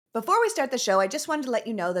Before we start the show, I just wanted to let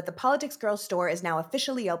you know that the Politics Girl store is now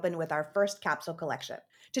officially open with our first capsule collection.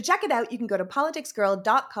 To check it out, you can go to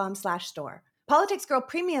politicsgirl.com/store. Politics Girl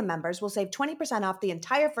Premium members will save 20% off the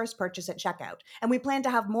entire first purchase at checkout, and we plan to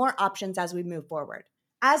have more options as we move forward.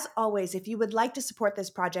 As always, if you would like to support this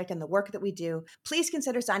project and the work that we do, please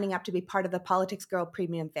consider signing up to be part of the Politics Girl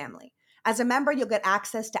Premium family. As a member, you'll get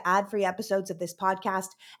access to ad-free episodes of this podcast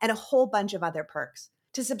and a whole bunch of other perks.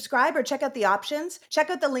 To subscribe or check out the options, check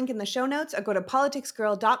out the link in the show notes or go to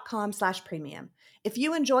politicsgirl.com/premium. If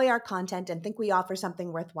you enjoy our content and think we offer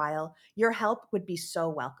something worthwhile, your help would be so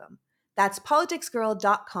welcome. That's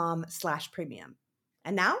politicsgirl.com/premium.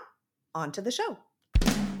 And now, on to the show.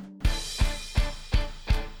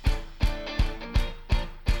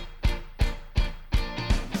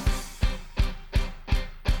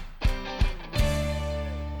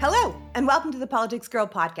 Hello, and welcome to the Politics Girl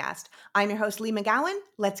podcast. I'm your host, Lee McGowan.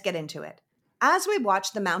 Let's get into it. As we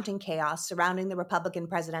watch the mounting chaos surrounding the Republican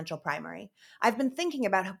presidential primary, I've been thinking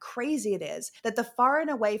about how crazy it is that the far and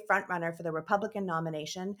away frontrunner for the Republican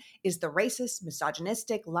nomination is the racist,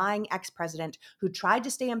 misogynistic, lying ex-president who tried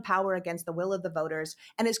to stay in power against the will of the voters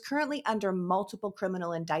and is currently under multiple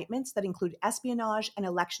criminal indictments that include espionage and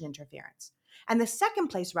election interference. And the second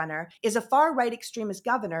place runner is a far-right extremist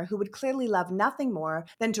governor who would clearly love nothing more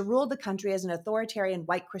than to rule the country as an authoritarian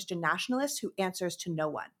white Christian nationalist who answers to no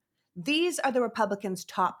one. These are the Republicans'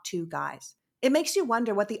 top two guys. It makes you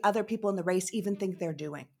wonder what the other people in the race even think they're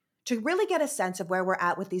doing. To really get a sense of where we're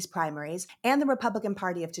at with these primaries and the Republican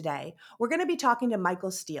Party of today, we're going to be talking to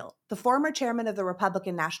Michael Steele, the former chairman of the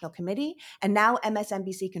Republican National Committee and now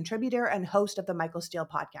MSNBC contributor and host of the Michael Steele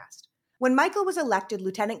podcast. When Michael was elected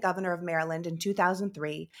Lieutenant Governor of Maryland in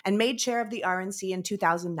 2003 and made chair of the RNC in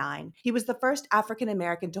 2009, he was the first African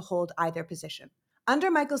American to hold either position.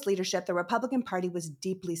 Under Michael's leadership, the Republican Party was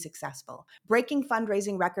deeply successful, breaking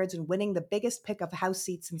fundraising records and winning the biggest pick of House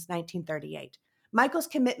seats since 1938. Michael's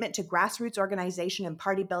commitment to grassroots organization and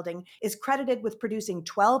party building is credited with producing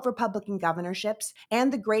 12 Republican governorships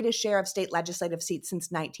and the greatest share of state legislative seats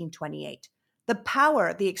since 1928. The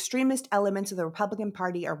power the extremist elements of the Republican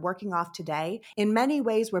Party are working off today in many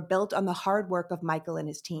ways were built on the hard work of Michael and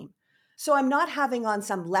his team. So I'm not having on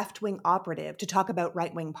some left-wing operative to talk about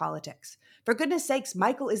right-wing politics. For goodness sakes,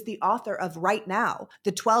 Michael is the author of Right Now,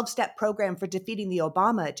 the 12-step program for defeating the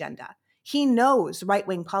Obama agenda. He knows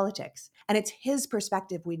right-wing politics, and it's his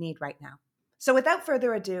perspective we need right now. So without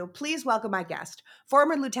further ado, please welcome my guest,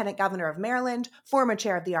 former Lieutenant Governor of Maryland, former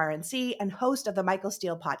chair of the RNC, and host of the Michael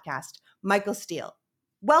Steele podcast, Michael Steele.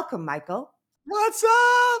 Welcome, Michael. What's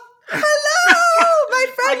up? Hello, my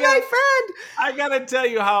friend. I got to tell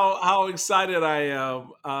you how excited I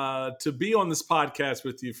am to be on this podcast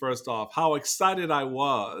with you, first off. How excited I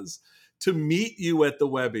was to meet you at the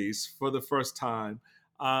Webbies for the first time.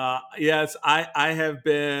 Yes, I have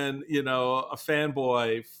been, a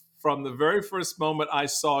fanboy from the very first moment I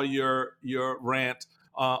saw your rant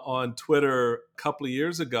on Twitter a couple of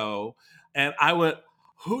years ago. And I went,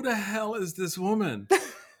 who the hell is this woman?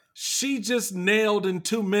 She just nailed in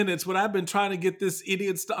 2 minutes what I've been trying to get this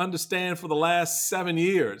idiots to understand for the last 7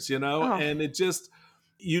 years, And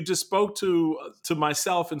you just spoke to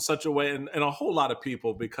myself in such a way and a whole lot of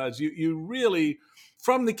people, because you really,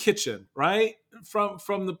 from the kitchen, right?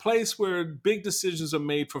 From the place where big decisions are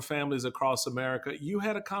made for families across America, you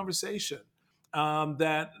had a conversation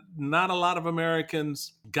that not a lot of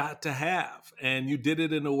Americans got to have. And you did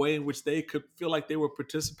it in a way in which they could feel like they were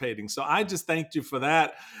participating. So I just thanked you for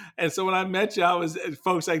that. And so when I met you,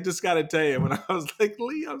 folks, I just got to tell you, when I was like,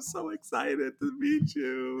 Lee, I'm so excited to meet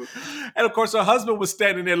you. And of course, her husband was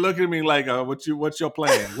standing there looking at me like, what's your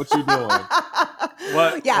plan? What you doing?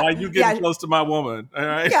 Why are you getting close to my woman? All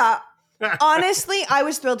right. Yeah. Honestly, I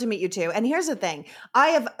was thrilled to meet you too. And here's the thing. I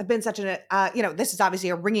have been such this is obviously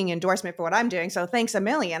a ringing endorsement for what I'm doing. So thanks a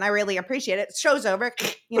million. I really appreciate it. Show's over,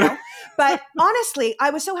 But honestly,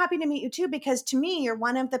 I was so happy to meet you too, because to me, you're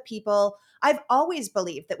one of the people I've always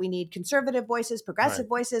believed that we need conservative voices, progressive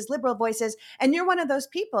voices, liberal voices. And you're one of those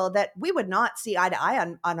people that we would not see eye to eye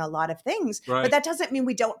on a lot of things. Right. But that doesn't mean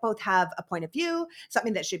we don't both have a point of view,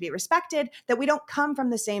 something that should be respected, that we don't come from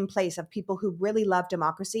the same place of people who really love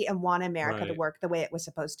democracy and want America to work the way it was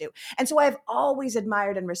supposed to. And so I've always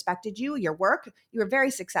admired and respected you, your work. You were very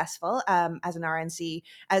successful as the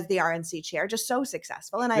RNC chair, just so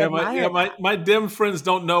successful. And I admire that. My dim friends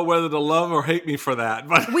don't know whether to love or hate me for that.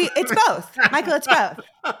 But it's both. Michael, it's both.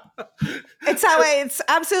 It's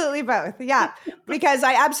absolutely both. Yeah. Because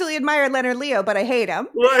I absolutely admire Leonard Leo, but I hate him.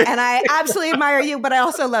 Right. And I absolutely admire you, but I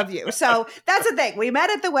also love you. So that's the thing. We met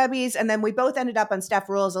at the Webbies and then we both ended up on Steph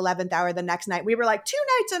Rule's 11th hour the next night. We were like 2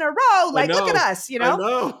 nights in a row. I Like, look at know. us, you I know?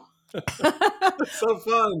 know. It's so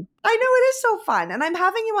fun. I know it is so fun. And I'm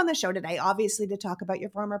having you on the show today, obviously, to talk about your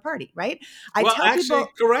former party, right? I Well, tell actually,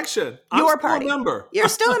 people correction. I'm your still a party. member. You're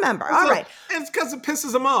still a member. All So right. it's because it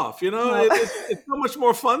pisses them off. Well, It's so much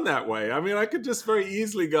more fun that way. I mean, I could just very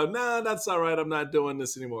easily go, nah, that's all right. I'm not doing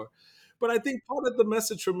this anymore. But I think part of the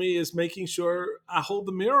message for me is making sure I hold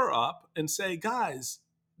the mirror up and say, guys,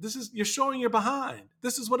 you're showing you're behind.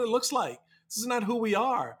 This is what it looks like. This is not who we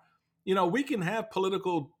are. We can have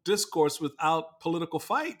political discourse without political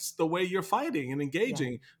fights the way you're fighting and yeah.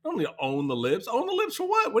 engaging. Not only own the libs. Own the libs for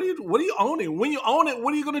what? What are you owning? When you own it,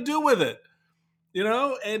 what are you going to do with it?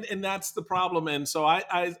 And that's the problem. And so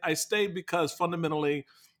I stayed because fundamentally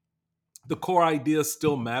the core ideas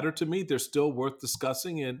still matter to me. They're still worth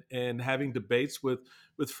discussing and having debates with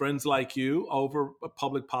friends like you over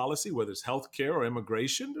public policy, whether it's healthcare or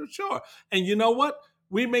immigration. Sure. And you know what?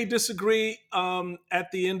 We may disagree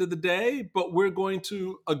at the end of the day, but we're going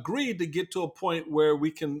to agree to get to a point where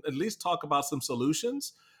we can at least talk about some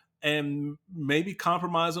solutions and maybe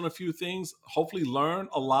compromise on a few things, hopefully learn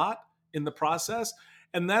a lot in the process.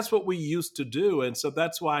 And that's what we used to do. And so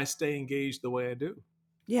that's why I stay engaged the way I do.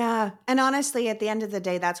 Yeah. And honestly, at the end of the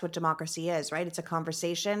day, that's what democracy is, right? It's a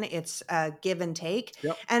conversation, it's a give and take.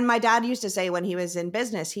 Yep. And my dad used to say when he was in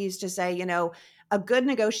business, he used to say, a good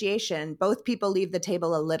negotiation, both people leave the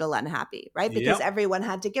table a little unhappy, right? Because Yep. everyone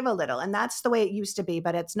had to give a little. And that's the way it used to be,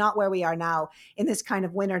 but it's not where we are now in this kind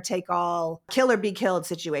of winner take all, kill or be killed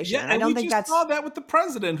situation. Yeah, And I and don't we think just saw that's, that with the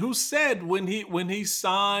president who said when he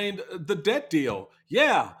signed the debt deal,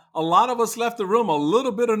 yeah, a lot of us left the room a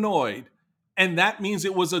little bit annoyed, and that means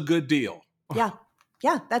it was a good deal. yeah.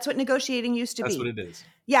 Yeah. That's what negotiating used to That's what be. it is.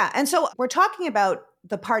 Yeah. And so we're talking about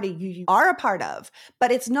the party you are a part of,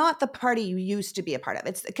 but it's not the party you used to be a part of.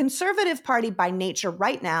 It's the conservative party by nature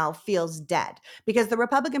right now feels dead because the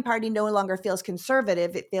Republican Party no longer feels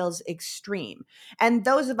conservative. It feels extreme. And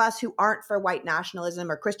those of us who aren't for white nationalism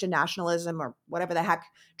or Christian nationalism or whatever the heck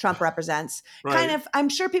Trump represents, Right. I'm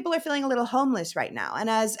sure people are feeling a little homeless right now. And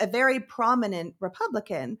as a very prominent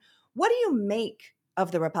Republican, what do you make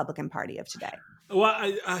of the Republican Party of today?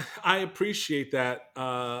 Well, I appreciate that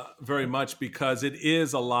very much because it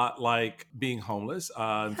is a lot like being homeless. In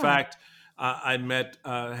Yeah. fact,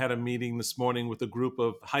 had a meeting this morning with a group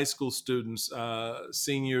of high school students,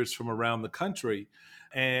 seniors from around the country,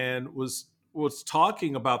 and was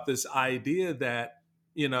talking about this idea that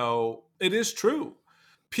it is true.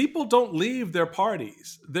 People don't leave their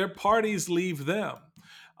parties leave them.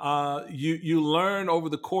 You learn over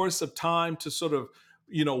the course of time to sort of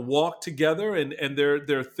walk together, and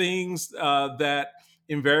there are things that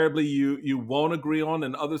invariably you won't agree on,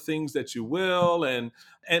 and other things that you will, and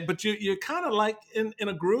but you're kind of like in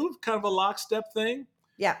a groove, kind of a lockstep thing.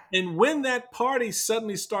 Yeah. And when that party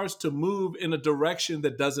suddenly starts to move in a direction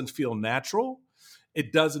that doesn't feel natural,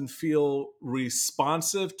 it doesn't feel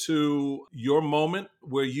responsive to your moment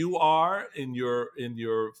where you are in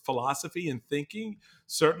your philosophy and thinking,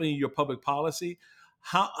 certainly your public policy.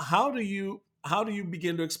 How do you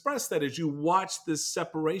begin to express that as you watch this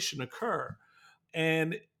separation occur?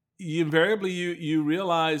 And you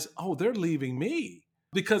realize, oh, they're leaving me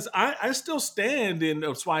because I still stand in.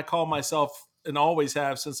 That's why I call myself, and always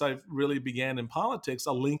have since I really began in politics,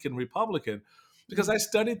 a Lincoln Republican, because I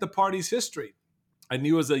studied the party's history. I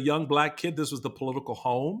knew as a young black kid this was the political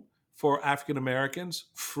home for African Americans,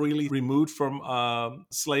 freely removed from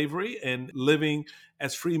slavery and living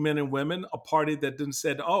as free men and women. A party that didn't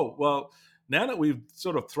said, "Oh, well, now that we've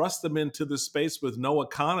sort of thrust them into this space with no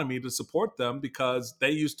economy to support them because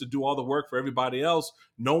they used to do all the work for everybody else,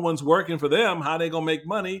 no one's working for them. How are they gonna make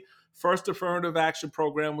money?" First affirmative action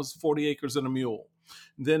program was 40 acres and a mule.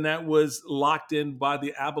 Then that was locked in by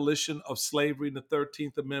the abolition of slavery in the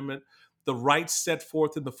 13th Amendment, the rights set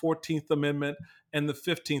forth in the 14th Amendment and the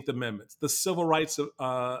 15th Amendments, the Civil Rights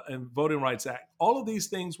and Voting Rights Act. All of these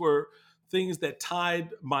things were things that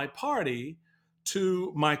tied my party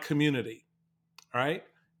to my community, right?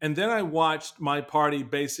 And then I watched my party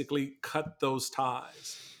basically cut those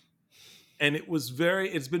ties. And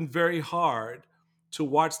it's been very hard to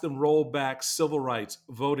watch them roll back civil rights,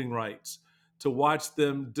 voting rights, to watch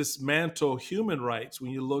them dismantle human rights.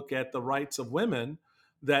 When you look at the rights of women,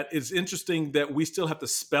 that it's interesting that we still have to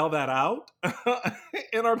spell that out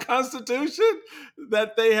in our Constitution,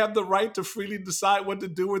 that they have the right to freely decide what to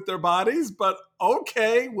do with their bodies. But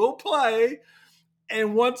okay, we'll play.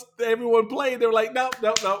 And once everyone played, they were like, nope,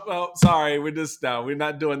 nope, nope, nope. Sorry, we're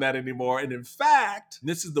not doing that anymore. And in fact,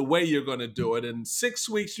 this is the way you're going to do it. In 6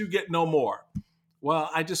 weeks, you get no more. Well,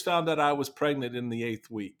 I just found out I was pregnant in the 8th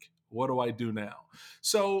week. What do I do now?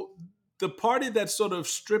 So the party that's sort of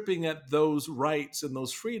stripping at those rights and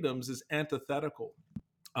those freedoms is antithetical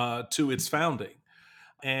to its founding.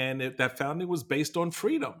 And that founding was based on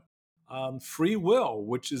freedom, free will,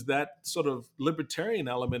 which is that sort of libertarian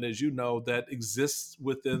element, as you know, that exists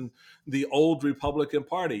within the old Republican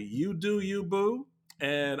Party. You do you, boo,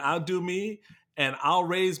 and I'll do me, and I'll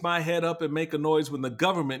raise my head up and make a noise when the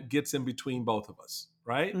government gets in between both of us,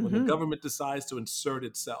 right? When the Mm-hmm. government decides to insert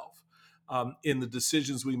itself in the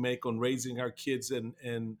decisions we make on raising our kids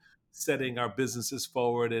and setting our businesses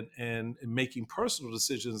forward and making personal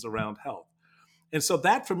decisions around health. And so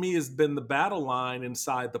that for me has been the battle line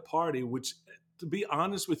inside the party, which, to be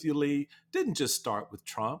honest with you, Lee, didn't just start with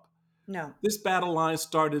Trump. No. This battle line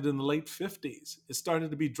started in the late 50s. It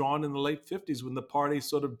started to be drawn in the late 50s when the party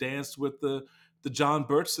sort of danced with the John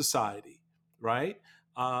Birch Society, right?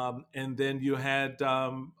 And then you had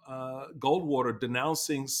Goldwater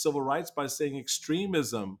denouncing civil rights by saying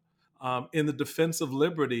extremism in the defense of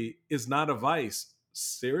liberty is not a vice.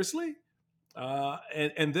 Seriously?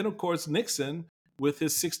 And then, of course, Nixon with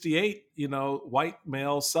his 68, white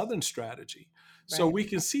male Southern strategy. So Right. we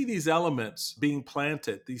can see these elements being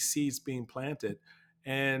planted, these seeds being planted.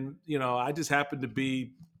 And, I just happen to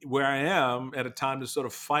be where I am at a time to sort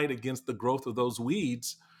of fight against the growth of those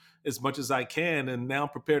weeds as much as I can. And now I'm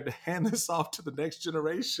prepared to hand this off to the next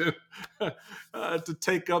generation to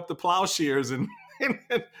take up the plowshares and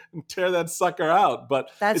tear that sucker out.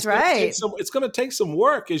 But That's right. it's going to take some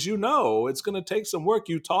work, as you know. It's going to take some work.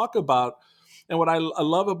 You talk about, and what I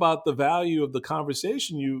love about the value of the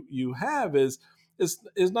conversation you have is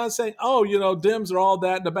not saying, oh, Dems are all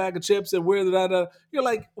that in a bag of chips and we're that. You're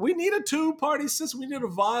like, we need a two-party system. We need a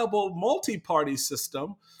viable multi-party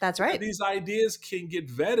system That's where right. these ideas can get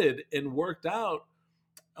vetted and worked out,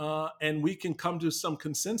 and we can come to some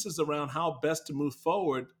consensus around how best to move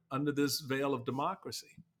forward under this veil of democracy.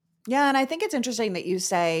 Yeah, and I think it's interesting that you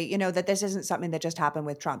say, that this isn't something that just happened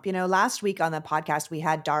with Trump. Last week on the podcast, we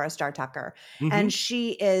had Dara Star Tucker, and Mm-hmm.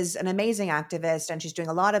 she is an amazing activist and she's doing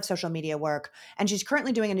a lot of social media work. And she's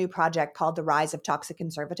currently doing a new project called The Rise of Toxic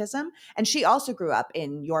Conservatism. And she also grew up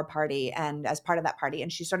in your party and as part of that party.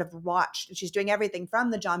 And she sort of watched, she's doing everything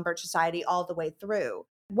from the John Birch Society all the way through.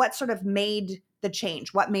 What sort of made the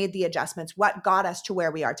change? What made the adjustments? What got us to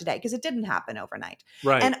where we are today? Because it didn't happen overnight.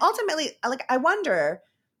 Right. And ultimately, like, I wonder,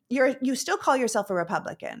 you still call yourself a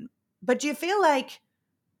Republican, but do you feel like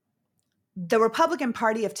the Republican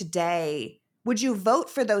Party of today, would you vote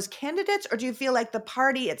for those candidates, or do you feel like the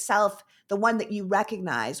party itself, the one that you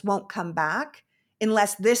recognize, won't come back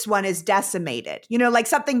unless this one is decimated? Like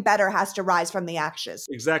something better has to rise from the ashes.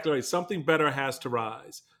 Exactly right. Something better has to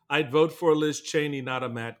rise. I'd vote for Liz Cheney, not a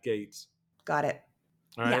Matt Gaetz. Got it.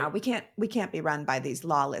 All Yeah, right. we can't be run by these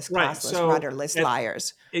lawless, Right. classless, rudderless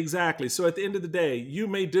liars. Exactly. So at the end of the day, you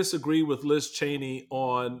may disagree with Liz Cheney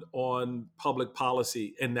on public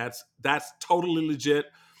policy, and that's totally legit.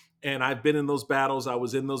 And I've been in those battles. I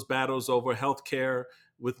was in those battles over healthcare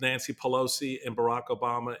with Nancy Pelosi and Barack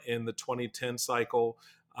Obama in the 2010 cycle.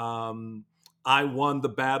 I won the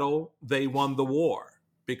battle. They won the war,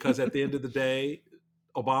 because at the end of the day,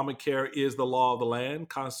 Obamacare is the law of the land,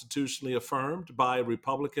 constitutionally affirmed by a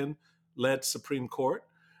Republican-led Supreme Court,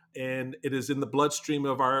 and it is in the bloodstream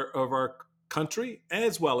of our country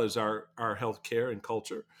as well as our healthcare and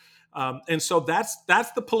culture. And so that's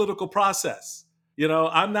the political process.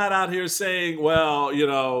 I'm not out here saying, well,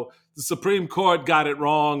 the Supreme Court got it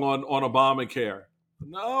wrong on Obamacare.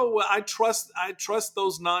 No, I trust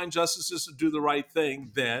those 9 justices to do the right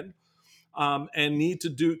thing then, and need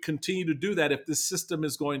to continue to do that if this system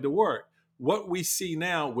is going to work. What we see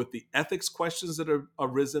now with the ethics questions that are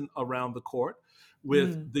arisen around the court,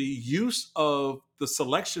 with Mm. the use of the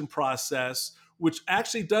selection process, which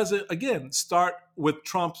actually doesn't, again, start with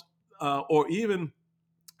Trump's or even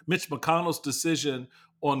Mitch McConnell's decision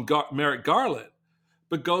on Merrick Garland,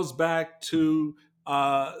 but goes back to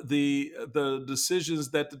the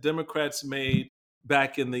decisions that the Democrats made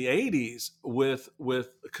back in the 80s with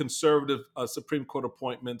conservative Supreme Court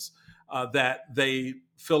appointments that they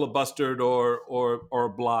filibustered or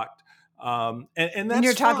blocked, and And that's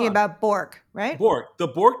you're talking fine. about Bork, right? The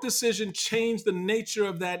Bork decision changed the nature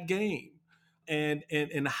of that game,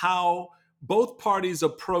 and how both parties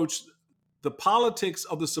approached the politics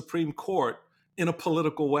of the Supreme Court in a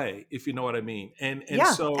political way, if you know what I mean. And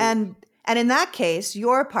Yeah. so And in that case,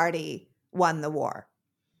 your party won the war.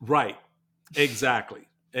 right, exactly.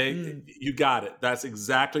 Mm. You got it. That's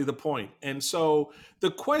exactly the point. And so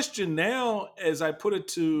the question now, as I put it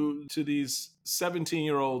to these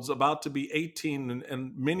 17-year-olds about to be 18,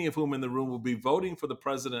 and many of whom in the room will be voting for the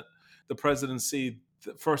presidency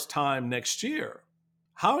the first time next year,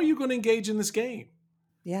 how are you going to engage in this game?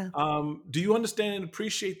 Yeah. Do you understand and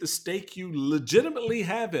appreciate the stake you legitimately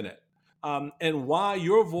have in it? And why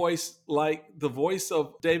your voice, like the voice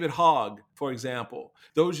of David Hogg, for example,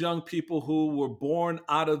 those young people who were born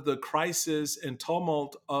out of the crisis and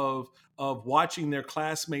tumult of watching their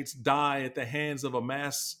classmates die at the hands of a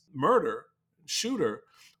mass murder shooter,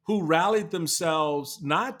 who rallied themselves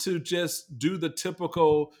not to just do the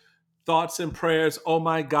typical thoughts and prayers, oh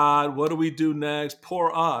my God, what do we do next?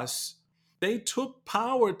 Poor us. They took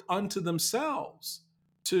power unto themselves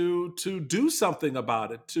to do something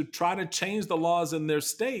about it, to try to change the laws in their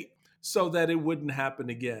state so that it wouldn't happen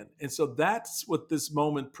again. And so that's what this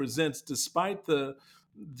moment presents, despite the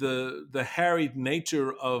harried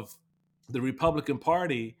nature of the Republican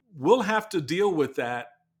Party. We'll have to deal with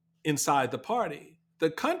that inside the party. The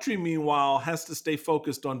country, meanwhile, has to stay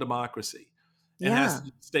focused on democracy and has Yeah.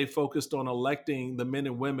 to stay focused on electing the men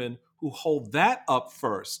and women who hold that up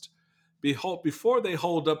first. Before they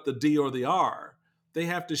hold up the D or the R, they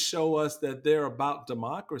have to show us that they're about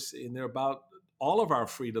democracy and they're about all of our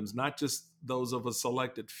freedoms, not just those of a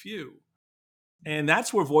selected few. And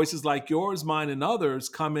that's where voices like yours, mine, and others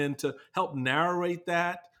come in to help narrate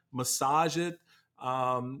that, massage it,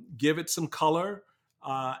 give it some color,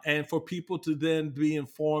 and for people to then be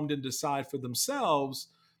informed and decide for themselves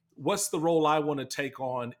what's the role I want to take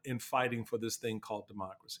on in fighting for this thing called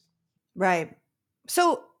democracy. Right.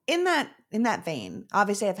 So in that vein,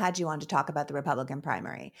 obviously I've had you on to talk about the Republican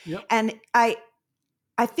primary. Yep. And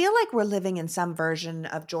I feel like we're living in some version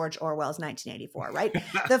of George Orwell's 1984, right?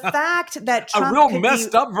 The fact that A Trump real could be,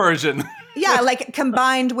 messed up version. yeah, like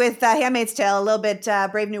combined with Handmaid's Tale, a little bit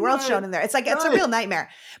Brave New World Right. shown in there. It's like, it's a Right. real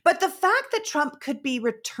nightmare. But the fact that Trump could be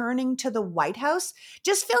returning to the White House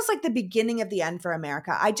just feels like the beginning of the end for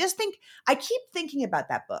America. I keep thinking about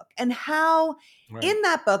that book and how Right. in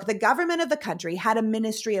that book, the government of the country had a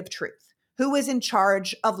ministry of truth who was in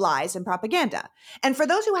charge of lies and propaganda. And for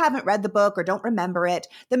those who haven't read the book or don't remember it,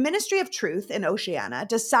 the Ministry of Truth in Oceania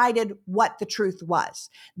decided what the truth was.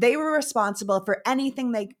 They were responsible for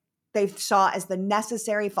anything they saw as the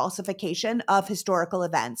necessary falsification of historical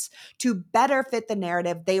events to better fit the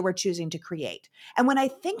narrative they were choosing to create. And when I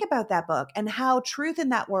think about that book and how truth in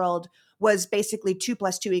that world was basically 2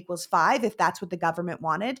 + 2 = 5, if that's what the government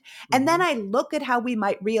wanted. And then I look at how we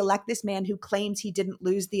might reelect this man who claims he didn't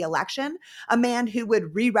lose the election, a man who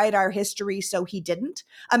would rewrite our history so he didn't,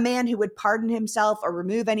 a man who would pardon himself or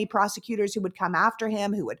remove any prosecutors who would come after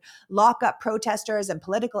him, who would lock up protesters and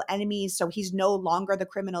political enemies so he's no longer the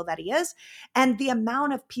criminal that he is. And the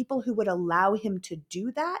amount of people who would allow him to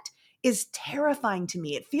do that is terrifying to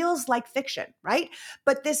me. It feels like fiction, right?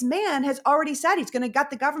 But this man has already said he's going to gut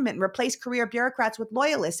the government and replace career bureaucrats with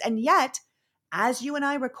loyalists. And yet, as you and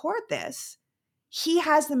I record this, he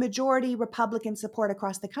has the majority Republican support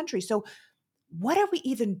across the country. So what are we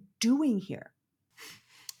even doing here?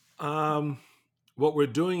 What we're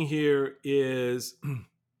doing here is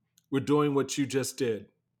we're doing what you just did,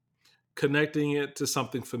 connecting it to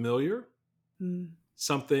something familiar,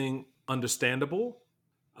 something understandable.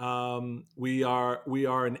 We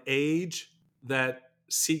are an age that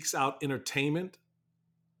seeks out entertainment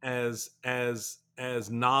as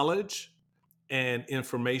knowledge and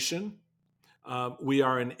information. We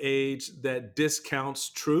are an age that discounts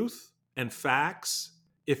truth and facts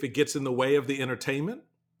if it gets in the way of the entertainment.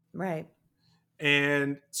 Right.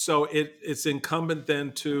 And so it's incumbent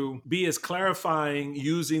then to be as clarifying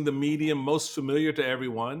using the medium most familiar to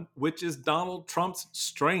everyone, which is Donald Trump's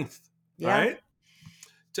strength, Yeah. right?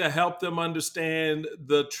 To help them understand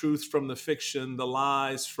the truth from the fiction, the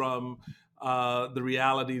lies from the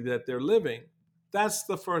reality that they're living. That's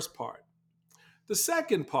the first part. The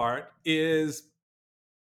second part is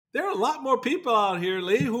there are a lot more people out here,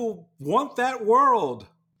 Lee, who want that world.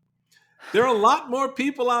 There are a lot more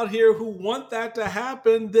people out here who want that to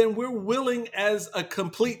happen than we're willing as a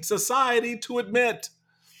complete society to admit.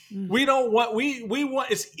 Mm. We don't want we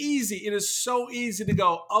want it's easy. It is so easy to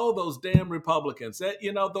go, oh, those damn Republicans.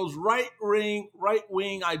 Those right-wing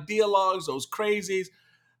ideologues, those crazies.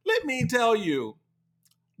 Let me tell you,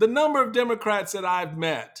 the number of Democrats that I've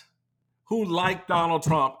met who like Donald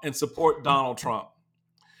Trump and support Donald Trump.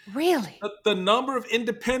 Really? The number of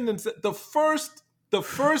independents, the first,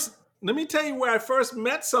 let me tell you where I first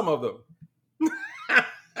met some of them.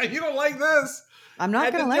 You don't like this. I'm not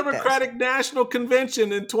At going the to like this. Democratic National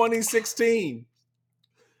Convention in 2016.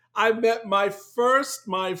 I met my first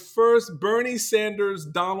Bernie Sanders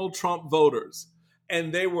Donald Trump voters,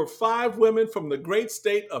 and they were 5 women from the great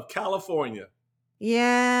state of California.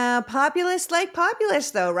 Yeah, populists like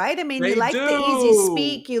populists though, right? I mean, you They like the easy do.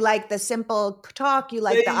 speak, you like the simple talk, you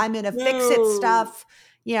like the They I'm gonna fix it do. stuff.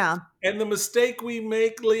 Yeah. And the mistake we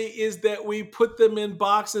make, Lee, is that we put them in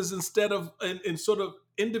boxes instead of in sort of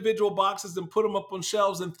individual boxes and put them up on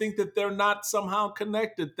shelves and think that they're not somehow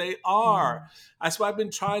connected. They are. Mm, That's why I've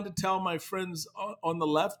been trying to tell my friends on the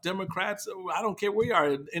left, Democrats, I don't care where you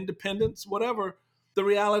are, independents, whatever. The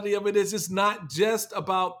reality of it is, it's not just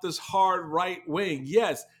about this hard right wing.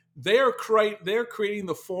 Yes, they're creating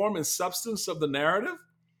the form and substance of the narrative,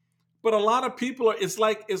 but a lot of people are. It's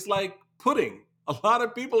like pudding. A lot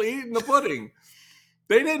of people eating the pudding.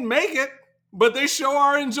 They didn't make it, but they sure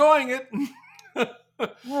are enjoying it.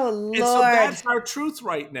 Oh And so Lord. that's our truth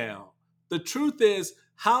right now. The truth is,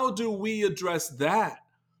 how do we address that?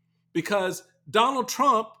 Because Donald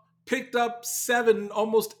Trump picked up 7,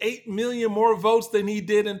 almost 8 million more votes than he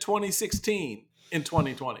did in 2016 in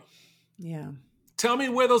 2020. Yeah. Tell me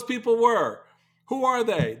where those people were. Who are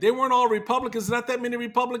they? They weren't all Republicans. Not that many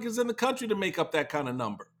Republicans in the country to make up that kind of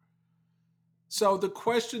number. So the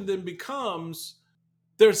question then becomes,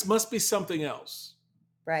 there must be something else.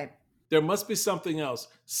 Right. There must be something else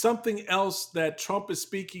that Trump is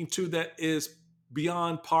speaking to that is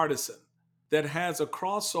beyond partisan, that has a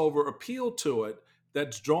crossover appeal to it,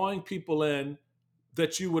 that's drawing people in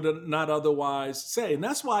that you would not otherwise say. And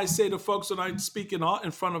that's why I say to folks when I speak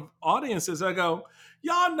in front of audiences, I go,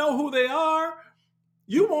 y'all know who they are.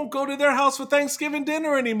 You won't go to their house for Thanksgiving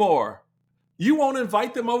dinner anymore. You won't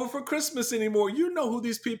invite them over for Christmas anymore. You know who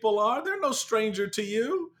these people are. They're no stranger to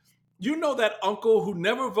you. You know that uncle who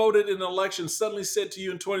never voted in an election suddenly said to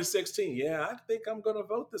you in 2016, yeah, I think I'm going to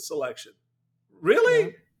vote this election. Yeah.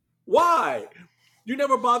 Really? Why? You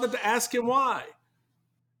never bothered to ask him why.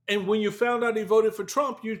 And when you found out he voted for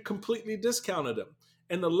Trump, you completely discounted him.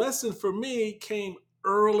 And the lesson for me came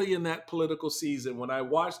early in that political season when I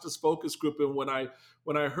watched this focus group and when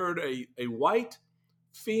I heard a white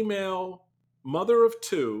female mother of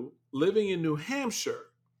 2 living in New Hampshire,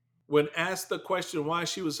 when asked the question why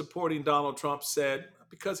she was supporting Donald Trump, said,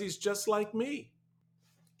 because he's just like me.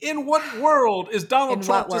 In what world is Donald In what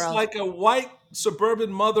Trump just world? like a white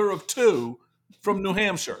suburban mother of 2 from New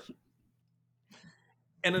Hampshire?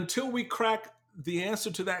 And until we crack the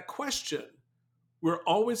answer to that question, we're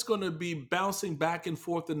always going to be bouncing back and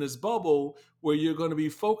forth in this bubble where you're going to be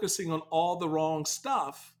focusing on all the wrong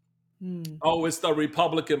stuff. Mm, Oh, it's the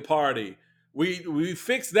Republican Party. We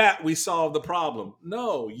fix that, we solve the problem.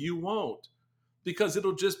 No, you won't, because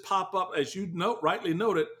it'll just pop up, as you rightly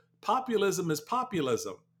noted. Populism is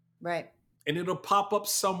populism, right. and it'll pop up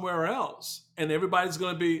somewhere else, and everybody's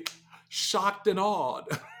going to be shocked and awed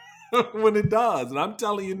when it does. And I'm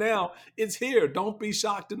telling you now, it's here. Don't be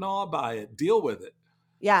shocked and awed by it. Deal with it.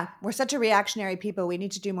 Yeah. We're such a reactionary people. We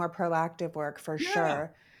need to do more proactive work for Yeah.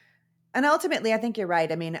 sure. And ultimately, I think you're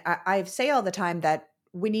right. I mean, I say all the time that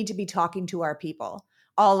we need to be talking to our people,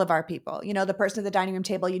 all of our people. You know, the person at the dining room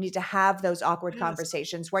table, you need to have those awkward Yes.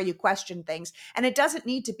 conversations where you question things. And it doesn't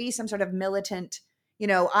need to be some sort of militant,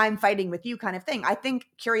 I'm fighting with you kind of thing. I think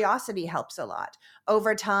curiosity helps a lot.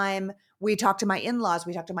 Over time, we talked to my in-laws,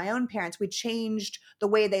 we talked to my own parents, we changed the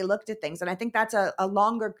way they looked at things. And I think that's a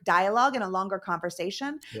longer dialogue and a longer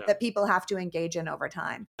conversation Yeah. that people have to engage in over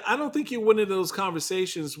time. I don't think you went into those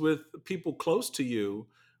conversations with people close to you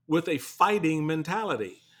with a fighting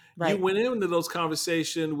mentality. You Right. went into those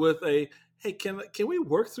conversations with a, hey, can we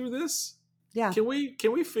work through this? Yeah. Can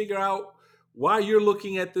we figure out why you're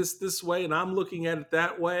looking at this way and I'm looking at it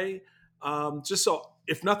that way? Just so,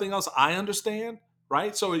 if nothing else, I understand,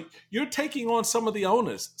 right? So you're taking on some of the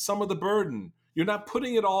onus, some of the burden. You're not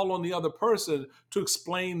putting it all on the other person to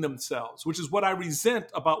explain themselves, which is what I resent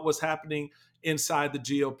about what's happening inside the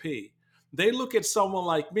GOP. They look at someone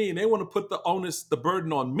like me and they want to put the onus, the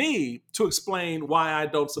burden on me to explain why I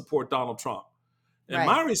don't support Donald Trump. And Right.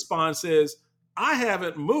 my response is, I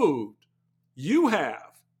haven't moved. You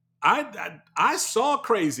have. I saw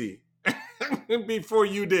crazy before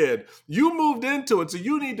you did. You moved into it, so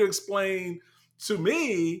you need to explain to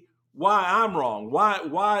me why I'm wrong.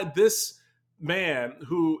 Why this man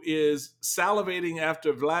who is salivating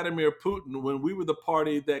after Vladimir Putin, when we were the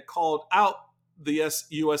party that called out the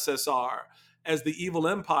USSR as the evil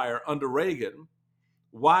empire under Reagan,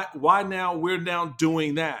 why now we're now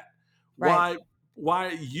doing that? Right.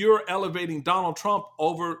 Why you're elevating Donald Trump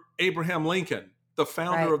over Abraham Lincoln, the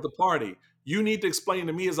founder Right. of the party? You need to explain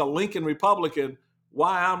to me as a Lincoln Republican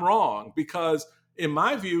why I'm wrong, because in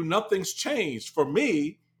my view, nothing's changed for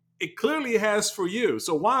me It clearly has for you.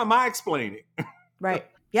 So why am I explaining? Right.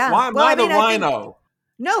 Yeah. Why am Well, I I the mean, I think, rhino?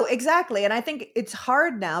 no, exactly. And I think it's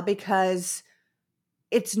hard now because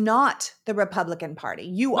it's not the Republican Party.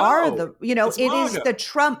 You are No, the, you know, it's it is MAGA. the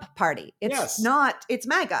Trump Party. It's Yes. not, it's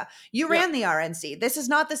MAGA. You Yeah. ran the RNC. This is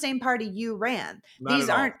not the same party you ran. Not These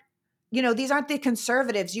at all. aren't, you know, these aren't the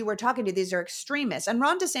conservatives you were talking to. These are extremists. And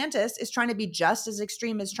Ron DeSantis is trying to be just as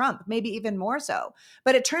extreme as Trump, maybe even more so.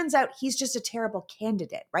 But it turns out he's just a terrible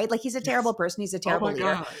candidate, right? Like he's a terrible Yes. person. He's a Oh terrible my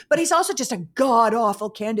leader, God. but he's also just a god awful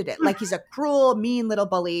candidate. Like he's a cruel, mean little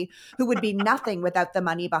bully who would be nothing without the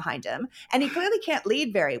money behind him. And he clearly can't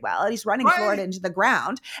lead very well. And he's running Florida Right. into the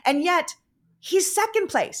ground. And yet he's second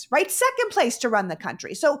place, right? Second place to run the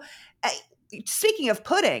country. So, speaking of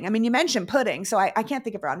pudding, I mean, you mentioned pudding, so I can't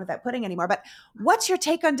think of Ron without pudding anymore. But what's your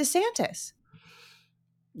take on DeSantis?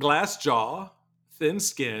 Glass jaw, thin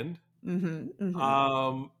skinned, Mm-hmm,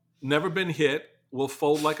 mm-hmm. never been hit, will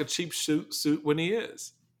fold like a cheap suit when he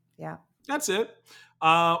is. Yeah. That's it.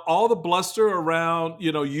 All the bluster around,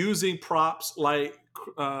 using props like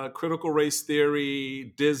critical race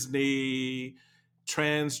theory, Disney,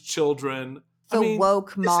 trans children. I The mean,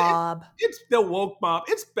 woke mob. it's the woke mob.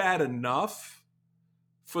 It's bad enough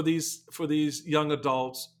for these young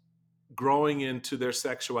adults growing into their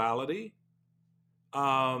sexuality,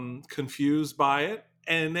 confused by it,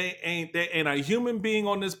 and they ain't a human being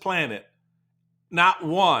on this planet, not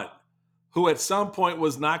one, who at some point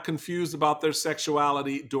was not confused about their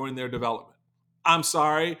sexuality during their development. I'm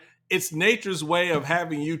sorry. It's nature's way of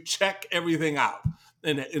having you check everything out.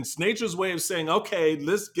 And it's nature's way of saying, okay,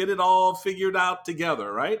 let's get it all figured out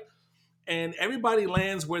together, right? And everybody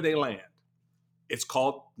lands where they land. It's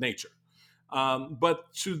called nature.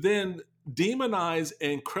 But to then demonize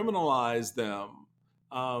and criminalize them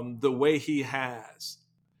the way he has,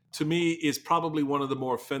 to me, is probably one of the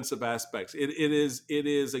more offensive aspects. It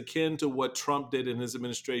is akin to what Trump did in his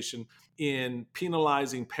administration in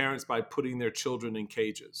penalizing parents by putting their children in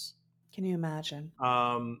cages. Can you imagine?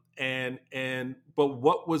 But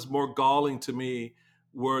what was more galling to me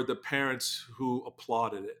were the parents who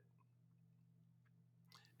applauded it.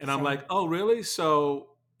 And I'm Same. like, oh, really? So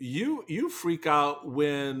you freak out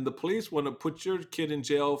when the police want to put your kid in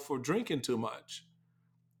jail for drinking too much,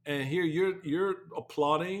 and here you're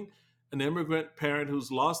applauding an immigrant parent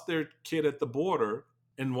who's lost their kid at the border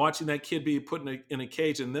and watching that kid be put in a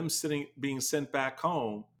cage and them being sent back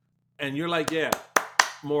home, and you're like, yeah,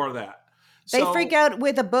 more of that. They freak So out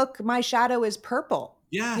with a book, My Shadow is Purple,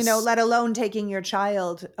 yes, let alone taking your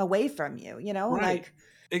child away from you, right, like,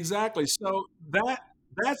 exactly. So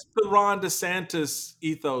that's the Ron DeSantis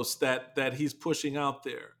ethos that he's pushing out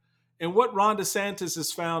there. And what Ron DeSantis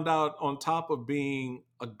has found out, on top of being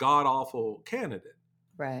a god awful candidate,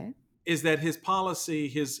 right. is that his policy,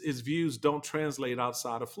 his views don't translate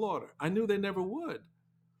outside of Florida. I knew they never would.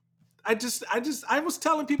 I was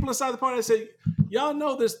telling people inside the party, I said, y'all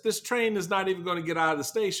know this train is not even going to get out of the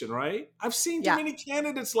station, right? I've seen too Yeah. many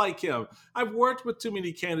candidates like him. I've worked with too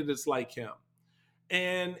many candidates like him.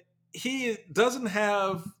 And he doesn't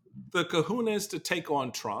have the kahunas to take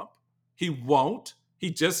on Trump. He won't. He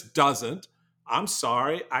just doesn't. I'm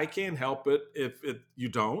sorry. I can't help it if you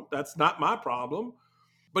don't. That's not my problem.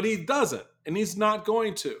 But he doesn't, and he's not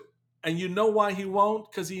going to. And you know why he won't?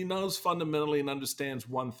 Because he knows fundamentally and understands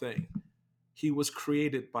one thing. He was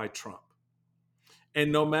created by Trump.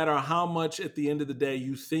 And no matter how much at the end of the day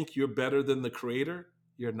you think you're better than the creator,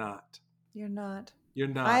 you're not. You're not. You're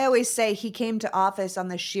not. I always say he came to office on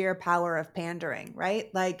the sheer power of pandering, right?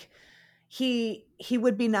 Like he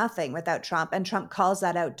would be nothing without Trump, and Trump calls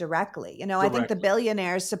that out directly. I think the Directly.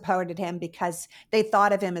 billionaires supported him because they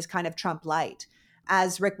thought of him as kind of Trump light.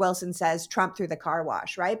 As Rick Wilson says, Trump through the car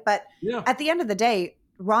wash, right? But Yeah. at the end of the day,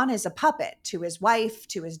 Ron is a puppet to his wife,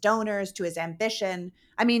 to his donors, to his ambition.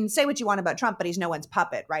 I mean, say what you want about Trump, but he's no one's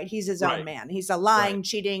puppet, right? He's his own Right. man. He's a lying, Right.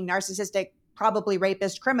 cheating, narcissistic, probably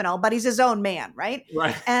rapist criminal, but he's his own man, right?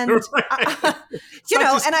 Right. And right.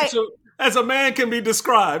 and as a man can be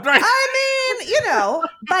described, right? I mean,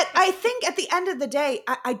 but I think at the end of the day,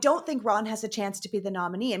 I don't think Ron has a chance to be the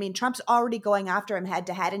nominee. I mean, Trump's already going after him head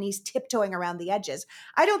to head, and he's tiptoeing around the edges.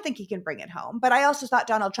 I don't think he can bring it home, but I also thought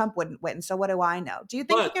Donald Trump wouldn't win. So what do I know? Do you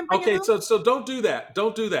think he can bring it home? So don't do that.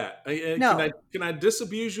 Don't do that. No. Can I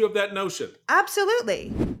disabuse you of that notion?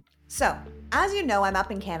 Absolutely. So, as you know, I'm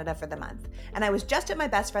up in Canada for the month, and I was just at my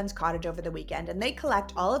best friend's cottage over the weekend, and they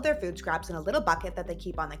collect all of their food scraps in a little bucket that they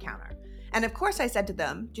keep on the counter. And of course, I said to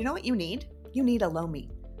them, do you know what you need? You need a Lomi.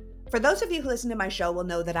 For those of you who listen to my show will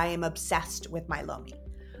know that I am obsessed with my Lomi.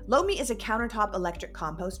 Lomi is a countertop electric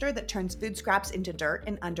composter that turns food scraps into dirt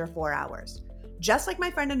in under 4 hours. Just like my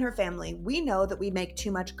friend and her family, we know that we make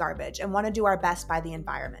too much garbage and want to do our best by the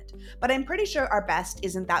environment. But I'm pretty sure our best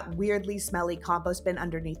isn't that weirdly smelly compost bin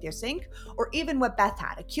underneath your sink, or even what Beth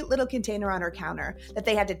had, a cute little container on her counter that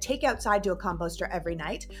they had to take outside to a composter every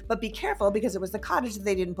night. But be careful, because it was the cottage that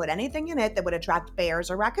they didn't put anything in it that would attract bears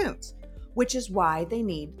or raccoons. Which is why they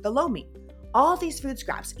need the Lomi. All these food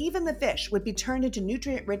scraps, even the fish, would be turned into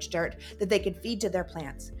nutrient-rich dirt that they could feed to their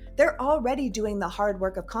plants. They're already doing the hard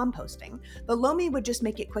work of composting. The Lomi would just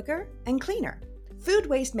make it quicker and cleaner. Food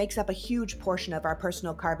waste makes up a huge portion of our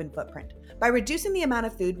personal carbon footprint. By reducing the amount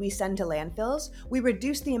of food we send to landfills, we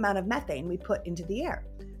reduce the amount of methane we put into the air.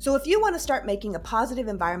 So if you want to start making a positive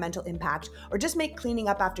environmental impact, or just make cleaning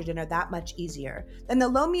up after dinner that much easier, then the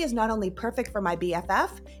Lomi is not only perfect for my BFF,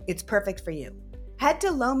 it's perfect for you. Head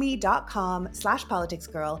to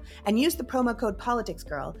lomi.com/politicsgirl and use the promo code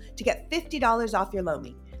politicsgirl to get $50 off your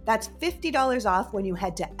Lomi. That's $50 off when you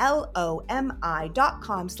head to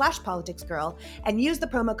lomi.com/politicsgirl and use the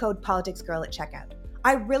promo code politicsgirl at checkout.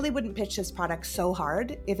 I really wouldn't pitch this product so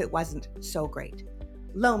hard if it wasn't so great.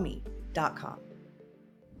 Lomi.com.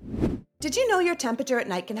 Did you know your temperature at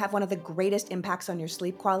night can have one of the greatest impacts on your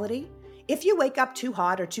sleep quality? If you wake up too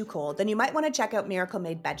hot or too cold, then you might want to check out Miracle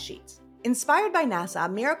Made bed sheets. Inspired by NASA,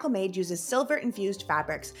 Miracle Made uses silver-infused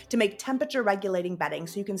fabrics to make temperature-regulating bedding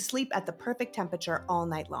so you can sleep at the perfect temperature all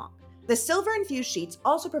night long. The silver-infused sheets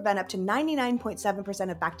also prevent up to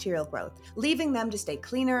 99.7% of bacterial growth, leaving them to stay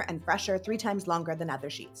cleaner and fresher 3 times longer than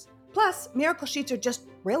other sheets. Plus, Miracle sheets are just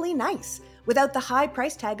really nice, without the high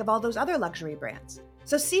price tag of all those other luxury brands.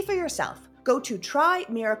 So see for yourself. Go to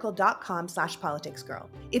trymiracle.com/politicsgirl.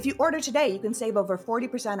 If you order today, you can save over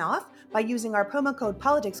 40% off by using our promo code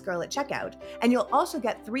politicsgirl at checkout, and you'll also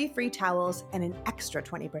get 3 free towels and an extra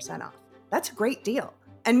 20% off. That's a great deal.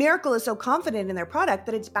 And Miracle is so confident in their product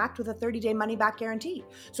that it's backed with a 30-day money-back guarantee.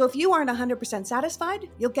 So if you aren't 100% satisfied,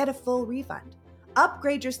 you'll get a full refund.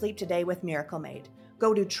 Upgrade your sleep today with Miracle Made.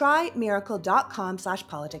 Go to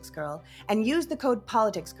trymiracle.com/politicsgirl and use the code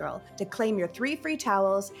politicsgirl to claim your 3 free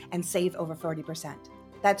towels and save over 40%.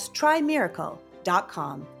 That's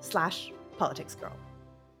trymiracle.com/politicsgirl.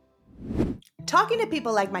 Talking to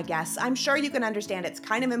people like my guests, I'm sure you can understand it's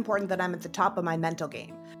kind of important that I'm at the top of my mental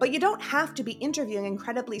game. But you don't have to be interviewing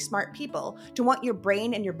incredibly smart people to want your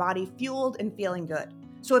brain and your body fueled and feeling good.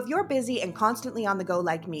 So if you're busy and constantly on the go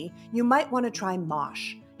like me, you might want to try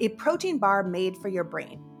Mosh, a protein bar made for your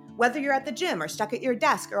brain. Whether you're at the gym or stuck at your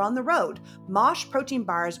desk or on the road, Mosh protein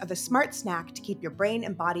bars are the smart snack to keep your brain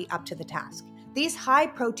and body up to the task. These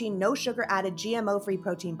high-protein, no-sugar-added GMO-free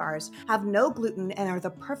protein bars have no gluten and are the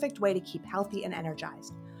perfect way to keep healthy and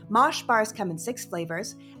energized. Mosh bars come in 6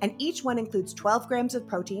 flavors, and each one includes 12 grams of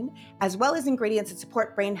protein, as well as ingredients that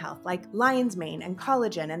support brain health like lion's mane and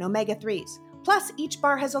collagen and omega-3s. Plus, each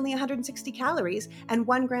bar has only 160 calories and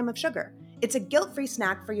 1 gram of sugar. It's a guilt-free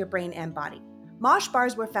snack for your brain and body. Mosh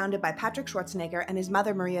bars were founded by Patrick Schwarzenegger and his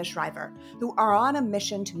mother Maria Shriver, who are on a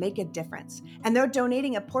mission to make a difference, and they're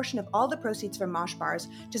donating a portion of all the proceeds from Mosh bars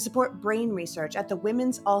to support brain research at the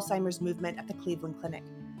Women's Alzheimer's Movement at the Cleveland Clinic.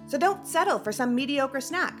 So don't settle for some mediocre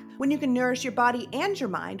snack when you can nourish your body and your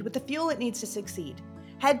mind with the fuel it needs to succeed.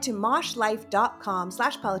 Head to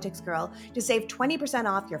moshlife.com/politicsgirl to save 20%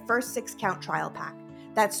 off your first 6-count trial pack.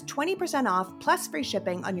 That's 20% off plus free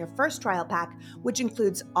shipping on your first trial pack, which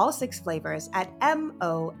includes all 6 flavors at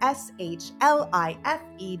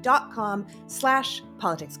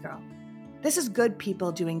moshlife.com/politicsgirl. This is good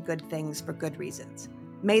people doing good things for good reasons.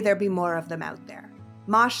 May there be more of them out there.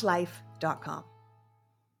 moshlife.com.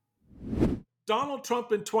 Donald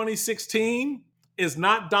Trump in 2016 is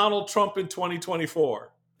not Donald Trump in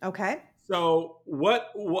 2024. Okay. So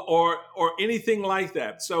or anything like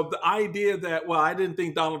that. So the idea that, well, I didn't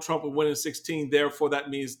think Donald Trump would win in 16, therefore that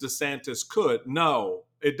means DeSantis could. No,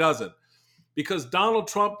 it doesn't. Because Donald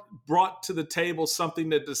Trump brought to the table something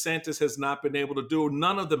that DeSantis has not been able to do.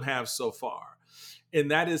 None of them have so far. And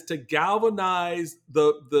that is to galvanize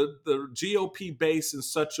the GOP base in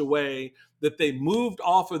such a way that they moved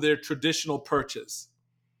off of their traditional perches.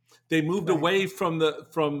 They moved away from the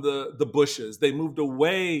Bushes. They moved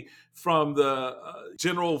away from the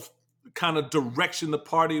general kind of direction the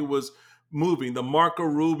party was moving. The Marco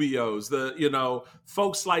Rubios,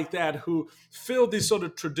 folks like that who fill these sort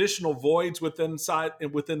of traditional voids within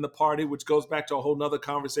the party, which goes back to a whole nother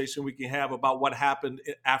conversation we can have about what happened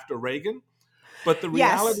after Reagan. But the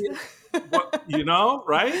reality is,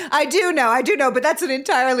 right? I do know, but that's an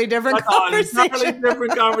entirely different conversation. An entirely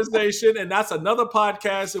different conversation, and that's another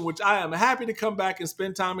podcast in which I am happy to come back and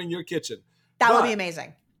spend time in your kitchen. That would be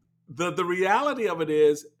amazing. The reality of it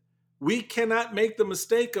is we cannot make the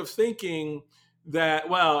mistake of thinking that,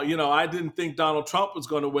 well, I didn't think Donald Trump was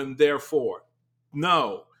going to win, therefore.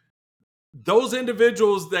 No, those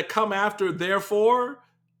individuals that come after therefore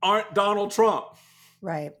aren't Donald Trump.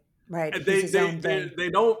 Right. Right. And He's they his they own they, thing. they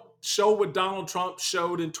don't show what Donald Trump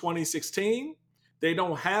showed in 2016. They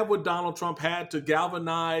don't have what Donald Trump had to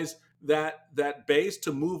galvanize that base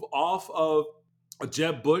to move off of a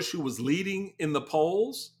Jeb Bush who was leading in the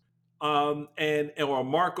polls, and or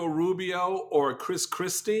Marco Rubio or Chris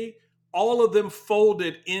Christie. All of them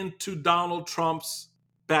folded into Donald Trump's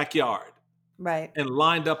backyard Right. and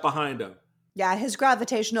lined up behind him. Yeah, his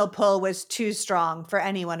gravitational pull was too strong for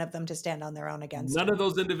any one of them to stand on their own against None of him.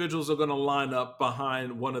 those individuals are going to line up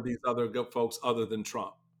behind one of these other folks other than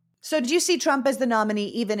Trump. So, do you see Trump as the nominee,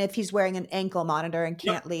 even if he's wearing an ankle monitor and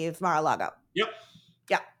Yep. can't leave Mar-a-Lago? Yep.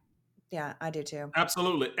 Yeah. Yeah, I do too.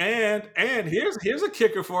 Absolutely. And here's a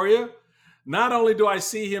kicker for you. Not only do I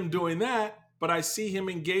see him doing that, but I see him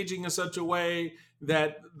engaging in such a way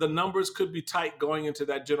that the numbers could be tight going into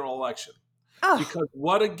that general election. Oh, Because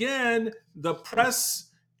what again, the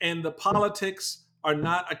press and the politics are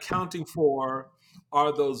not accounting for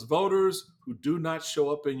are those voters who do not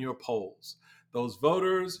show up in your polls. Those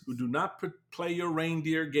voters who do not play your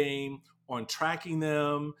reindeer game on tracking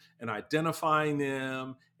them and identifying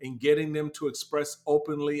them and getting them to express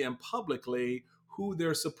openly and publicly who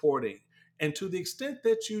they're supporting. And to the extent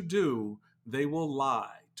that you do, they will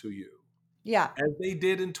lie to you, yeah. as they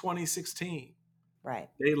did in 2016. Right.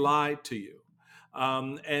 They lied to you.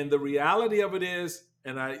 And the reality of it is,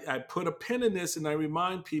 and I put a pin in this and I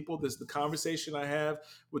remind people this is the conversation I have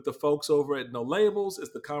with the folks over at No Labels, it's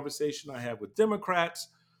the conversation I have with Democrats.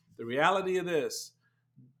 The reality of this,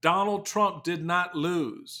 Donald Trump did not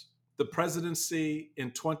lose the presidency in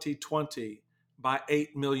 2020 by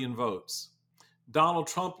 8 million votes. Donald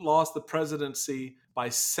Trump lost the presidency by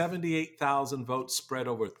 78,000 votes spread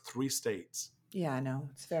over 3 states, Yeah, I know.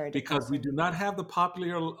 It's very because we depressing. do not have the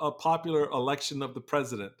popular election of the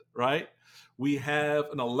president, right? We have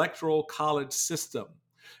an electoral college system.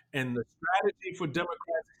 And the strategy for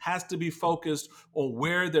Democrats has to be focused on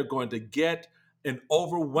where they're going to get and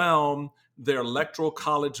overwhelm their electoral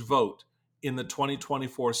college vote in the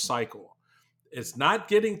 2024 cycle. It's not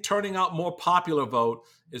turning out more popular vote.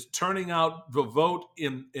 It's turning out the vote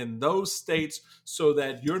in those states so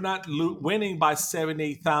that you're not winning by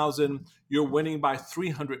 78,000. You're winning by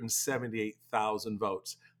 378,000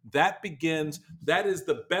 votes. That is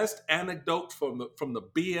the best anecdote from the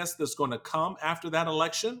BS that's going to come after that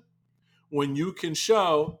election, when you can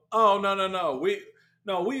show, oh, no,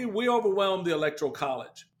 we overwhelmed the electoral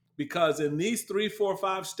college, because in these 3, 4,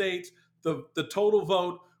 5 states, the total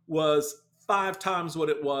vote was 5 times what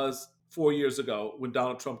it was 4 years ago when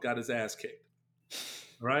Donald Trump got his ass kicked.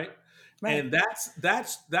 Right? Right. And that's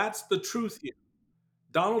the truth here.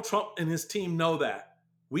 Donald Trump and his team know that.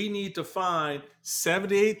 We need to find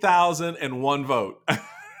 78,001 vote.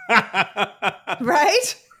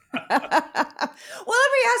 Right? Well,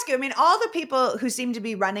 let me ask you. I mean, all the people who seem to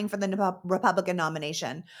be running for the Republican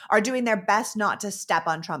nomination are doing their best not to step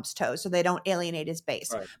on Trump's toes so they don't alienate his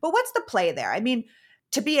base. Right. But what's the play there? I mean,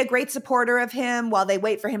 to be a great supporter of him while they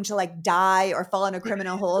wait for him to like die or fall in a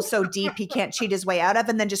criminal hole so deep he can't cheat his way out of,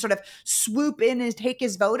 and then just sort of swoop in and take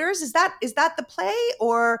his voters. Is that the play,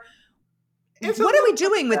 or It's a what are we little bit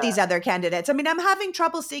doing of with that. these other candidates? I mean, I'm having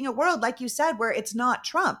trouble seeing a world, like you said, where it's not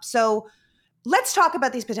Trump. So let's talk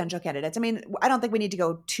about these potential candidates. I mean, I don't think we need to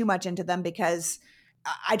go too much into them because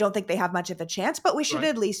I don't think they have much of a chance, but we should Right.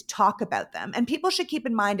 at least talk about them. And people should keep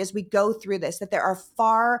in mind as we go through this that there are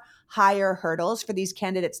far higher hurdles for these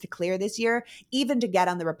candidates to clear this year, even to get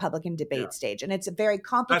on the Republican Yeah. debate stage. And it's very That's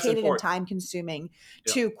complicated and important. time consuming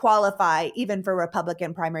Yeah. to qualify even for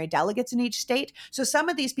Republican primary delegates in each state. So some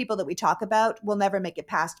of these people that we talk about will never make it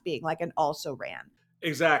past being like an also ran.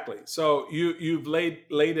 Exactly. So you've laid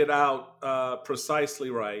it out precisely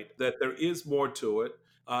right, that there is more to it.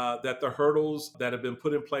 That the hurdles that have been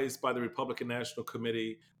put in place by the Republican National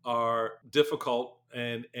Committee are difficult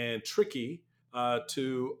and tricky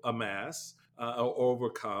to amass or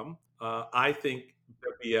overcome. I think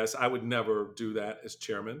yes, I would never do that as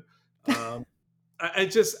chairman. Um, I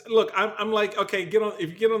just look. I'm like, okay, get on. If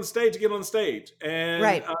you get on the stage, get on the stage, and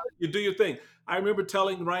Right. you do your thing. I remember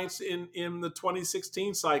telling Reince in the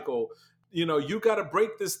 2016 cycle, you got to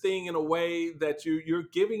break this thing in a way that you're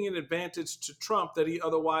giving an advantage to Trump that he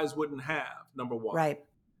otherwise wouldn't have. Number one, Right.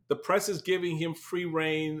 the press is giving him free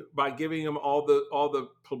reign by giving him all the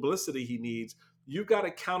publicity he needs. You got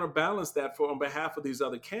to counterbalance that on behalf of these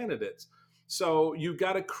other candidates. So you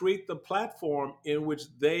got to create the platform in which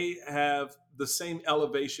they have the same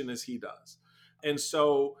elevation as he does. And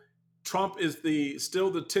so Trump is still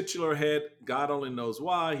the titular head. God only knows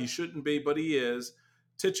why. He shouldn't be, but he is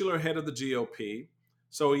titular head of the GOP.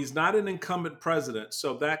 So he's not an incumbent president.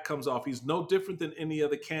 So that comes off. He's no different than any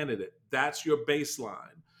other candidate. That's your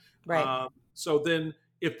baseline. Right. So then,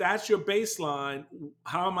 if that's your baseline,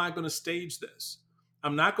 how am I going to stage this?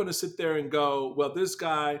 I'm not going to sit there and go, well, this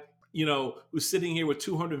guy, who's sitting here with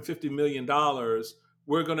 $250 million,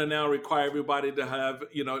 we're going to now require everybody to have,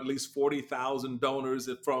 at least 40,000 donors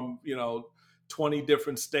from, 20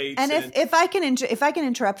 different states. And if I can if I can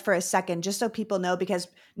interrupt for a second, just so people know, because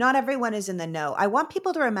not everyone is in the know, I want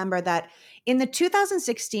people to remember that in the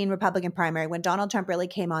 2016 Republican primary, when Donald Trump really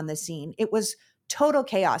came on the scene, it was total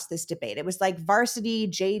chaos, this debate. It was like varsity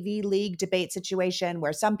JV league debate situation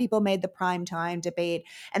where some people made the prime time debate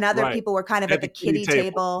and other Right. people were kind of At at the the kitty kiddie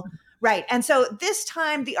table. table. Right. And so this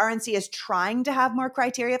time the RNC is trying to have more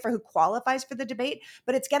criteria for who qualifies for the debate,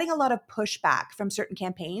 but it's getting a lot of pushback from certain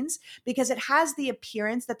campaigns because it has the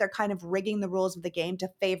appearance that they're kind of rigging the rules of the game to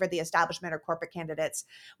favor the establishment or corporate candidates,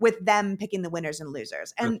 with them picking the winners and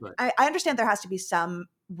losers. That's And right. I understand there has to be some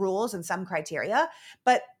rules and some criteria,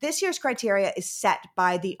 but this year's criteria is set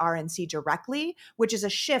by the RNC directly, which is a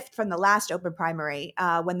shift from the last open primary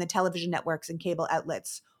when the television networks and cable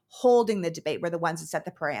outlets holding the debate were the ones that set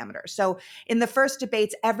the parameters. So in the first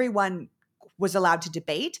debates, everyone was allowed to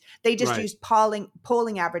debate. They just Right. used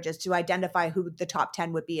polling averages to identify who the top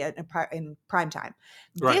 10 would be in prime time.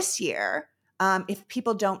 Right. This year, if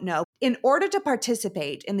people don't know, in order to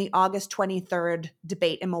participate in the August 23rd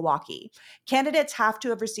debate in Milwaukee, candidates have to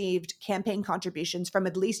have received campaign contributions from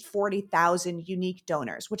at least 40,000 unique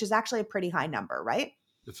donors, which is actually a pretty high number, right?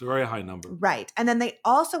 It's a very high number. Right. And then they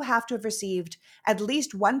also have to have received at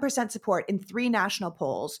least 1% support in 3 national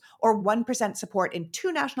polls, or 1% support in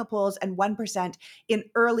 2 national polls, and 1% in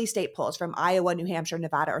early state polls from Iowa, New Hampshire,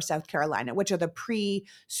 Nevada, or South Carolina, which are the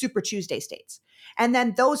pre-Super Tuesday states. And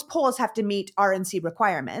then those polls have to meet RNC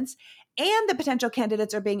requirements. And the potential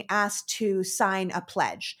candidates are being asked to sign a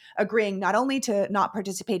pledge, agreeing not only to not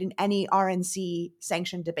participate in any RNC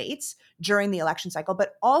sanctioned debates during the election cycle,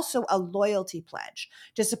 but also a loyalty pledge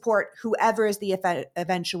to support whoever is the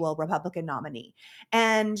eventual Republican nominee.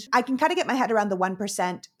 And I can kind of get my head around the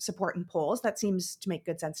 1% support in polls. That seems to make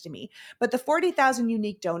good sense to me. But the 40,000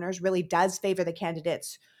 unique donors really does favor the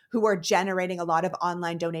candidates who are generating a lot of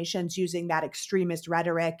online donations using that extremist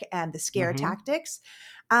rhetoric and the scare tactics.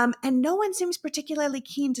 And no one seems particularly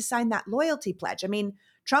keen to sign that loyalty pledge. I mean,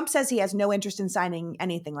 Trump says he has no interest in signing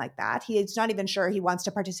anything like that. He's not even sure he wants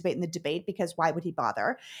to participate in the debate because why would he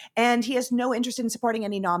bother? And he has no interest in supporting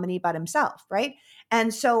any nominee but himself, right?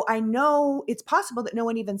 And so I know it's possible that no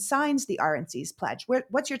one even signs the RNC's pledge.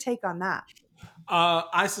 What's your take on that?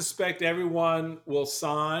 I suspect everyone will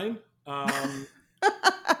sign.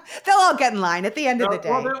 They'll all get in line at the end of the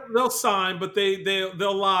Well, day. they'll sign, but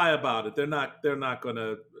they'll lie about it. They're not going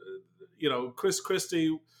to. Chris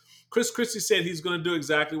Christie said he's going to do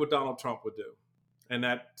exactly what Donald Trump would do, and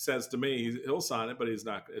that says to me he'll sign it, but he's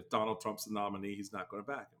not. If Donald Trump's the nominee, he's not going to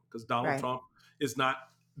back him because Right.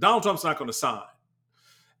 Donald Trump's not going to sign,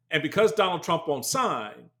 and because Donald Trump won't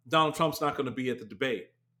sign, Donald Trump's not going to be at the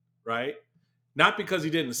debate, right? Not because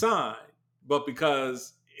he didn't sign, but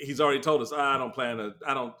because he's already told us, I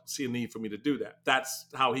don't see a need for me to do that. That's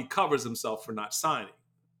how he covers himself for not signing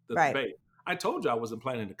the Right. debate. I told you I wasn't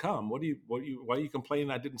planning to come. Why are you complaining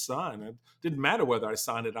I didn't sign? It didn't matter whether I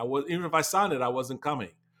signed it. Even if I signed it, I wasn't coming.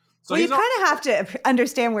 So Well, you he's kind of have to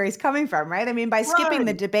understand where he's coming from, right? I mean, by skipping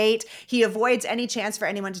the right, debate, he avoids any chance for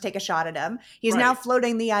anyone to take a shot at him. He's now right.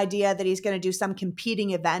 floating the idea that he's going to do some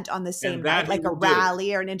competing event on the same And that night, he like a will do.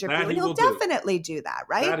 rally or an interview, That and he he'll will do. definitely do that,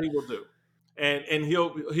 right? That he will do. And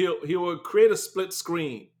he will create a split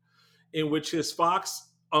screen in which his Fox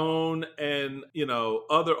own and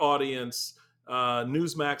other audience,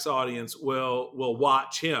 Newsmax audience will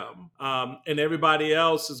watch him, and everybody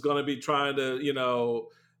else is going to be trying to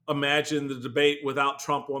imagine the debate without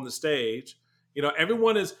Trump on the stage.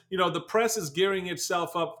 Everyone is the press is gearing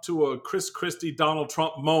itself up to a Chris Christie Donald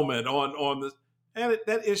Trump moment on the, and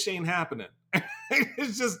that ish ain't happening.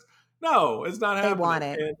 It's just no, it's not They happening, want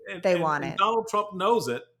it. and, They and want and it. Donald Trump knows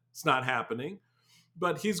it's not happening,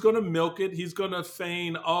 but he's going to milk it. He's going to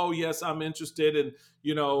feign, oh yes, I'm interested, and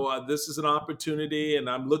this is an opportunity, and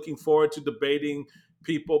I'm looking forward to debating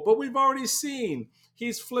people. But we've already seen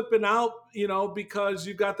he's flipping out, because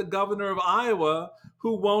you got the governor of Iowa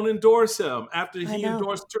who won't endorse him after I he know.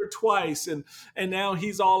 endorsed her twice, and now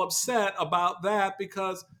he's all upset about that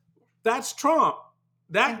because that's Trump.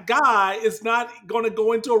 Yeah. That guy is not going to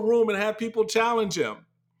go into a room and have people challenge him.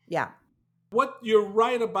 Yeah. You're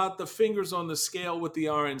right about the fingers on the scale with the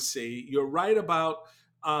RNC. You're right about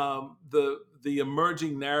the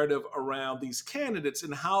emerging narrative around these candidates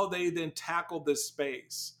and how they then tackle this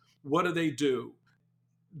space. What do?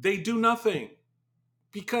 They do nothing,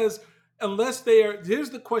 because unless they are,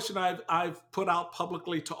 here's the question I've put out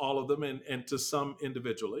publicly to all of them and to some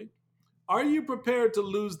individually: are you prepared to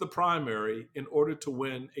lose the primary in order to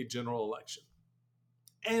win a general election?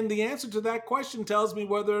 And the answer to that question tells me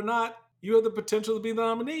whether or not you have the potential to be the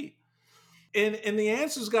nominee. And the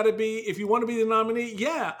answer's got to be, if you want to be the nominee,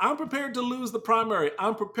 yeah, I'm prepared to lose the primary.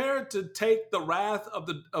 I'm prepared to take the wrath of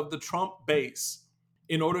the Trump base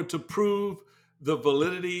in order to prove the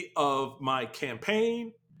validity of my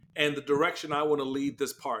campaign and the direction I want to lead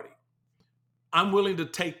this party. I'm willing to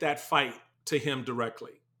take that fight to him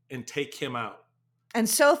directly and take him out. And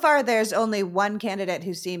so far, there's only one candidate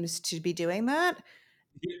who seems to be doing that.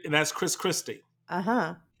 And that's Chris Christie.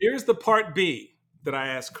 Uh-huh. Here's the part B that I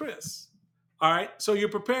asked Chris. All right, so you're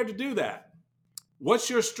prepared to do that.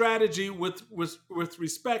 What's your strategy with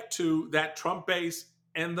respect to that Trump base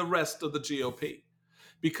and the rest of the GOP?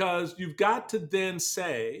 Because you've got to then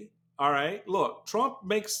say, all right, look,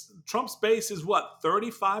 Trump's base is what,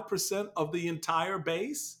 35% of the entire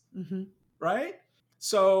base, right?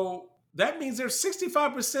 So that means there's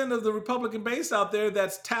 65% of the Republican base out there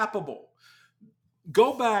that's tappable.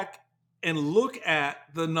 Go back and look at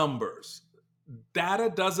the numbers.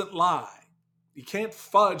 Data doesn't lie. You can't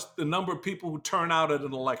fudge the number of people who turn out at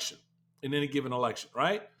an election, in any given election,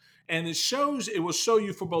 right? And it will show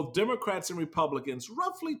you for both Democrats and Republicans,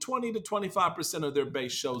 roughly 20 to 25% of their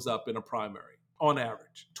base shows up in a primary on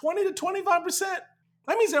average. 20 to 25%.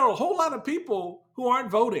 That means there are a whole lot of people who aren't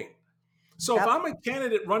voting. So if I'm a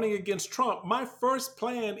candidate running against Trump, my first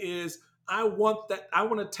plan is I want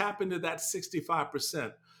to tap into that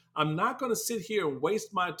 65%. I'm not going to sit here and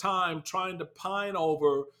waste my time trying to pine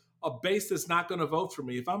over a base that's not going to vote for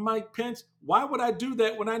me. If I'm Mike Pence, why would I do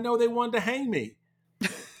that when I know they wanted to hang me?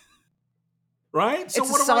 Right? So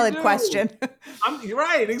it's a solid question. You're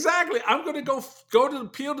right, exactly. I'm going to go to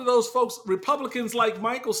appeal to those folks, Republicans like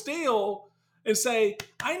Michael Steele, and say,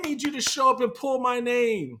 I need you to show up and pull my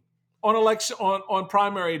name on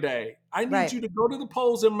primary day. I need you to go to the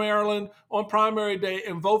polls in Maryland on primary day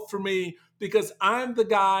and vote for me, because I'm the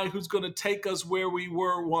guy who's going to take us where we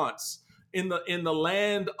were once, in the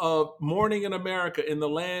land of morning in America, in the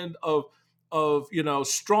land of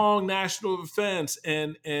strong national defense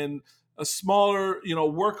and a smaller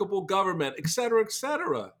workable government, et cetera, et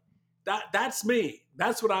cetera. That's me.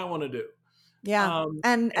 That's what I want to do. Yeah.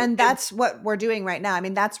 And that's what we're doing right now. I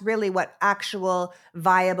mean, that's really what actual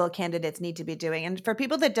viable candidates need to be doing. And for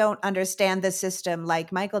people that don't understand the system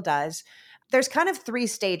like Michael does, there's kind of three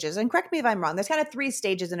stages. And correct me if I'm wrong. There's kind of three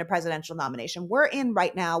stages in a presidential nomination. We're in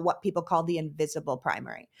right now what people call the invisible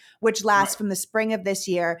primary, which lasts from the spring of this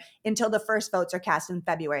year until the first votes are cast in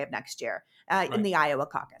February of next year in the Iowa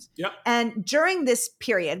caucus. Yep. And during this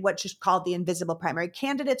period, which is called the invisible primary,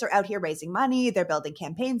 candidates are out here raising money. They're building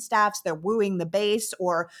campaign staffs. They're wooing the base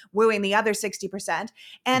or wooing the other 60%.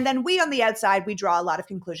 And then we on the outside, we draw a lot of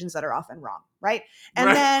conclusions that are often wrong. Right. And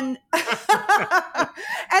then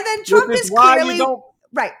Trump is clearly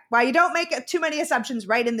why you don't make too many assumptions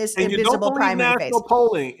right in this invisible primary phase. National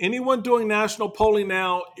polling. Anyone doing national polling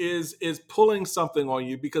now is pulling something on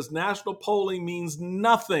you, because national polling means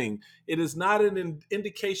nothing. It is not an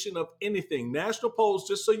indication of anything. National polls,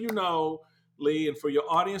 just so you know, Lee, and for your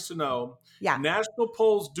audience to know, national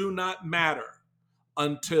polls do not matter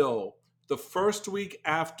until the first week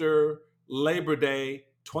after Labor Day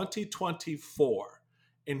 2024.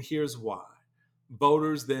 And here's why.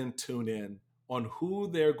 Voters then tune in on who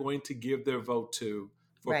they're going to give their vote to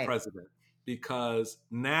for president. Because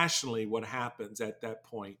nationally, what happens at that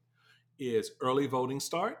point is early voting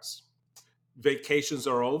starts, vacations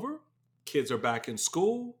are over, kids are back in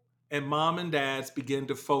school, and mom and dads begin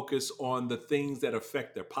to focus on the things that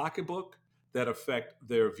affect their pocketbook, that affect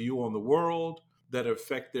their view on the world, that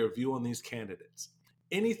affect their view on these candidates.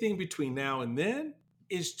 Anything between now and then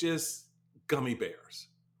is just gummy bears,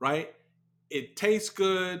 right? It tastes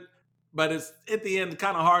good, but it's at the end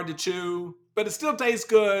kind of hard to chew, but it still tastes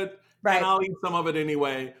good, and I'll eat some of it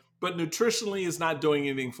anyway. But nutritionally, it's not doing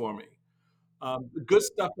anything for me. The good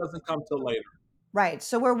stuff doesn't come till later. Right.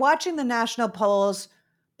 So we're watching the national polls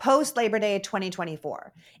post Labor Day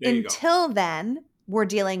 2024. Until then, we're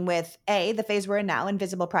dealing with the phase we're in now,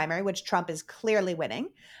 invisible primary, which Trump is clearly winning.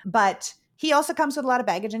 But he also comes with a lot of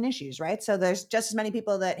baggage and issues, right? So there's just as many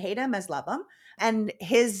people that hate him as love him. And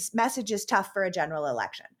his message is tough for a general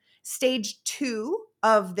election. Stage 2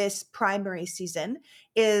 of this primary season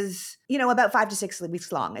is, about 5 to 6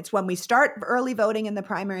 weeks long. It's when we start early voting in the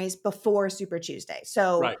primaries before Super Tuesday.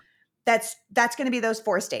 So That's going to be those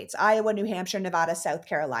 4 states: Iowa, New Hampshire, Nevada, South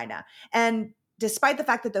Carolina. And despite the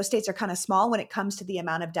fact that those states are kind of small when it comes to the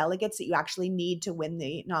amount of delegates that you actually need to win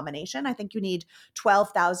the nomination, I think you need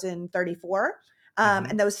 12,034.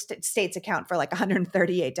 And those states account for like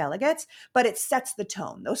 138 delegates, but it sets the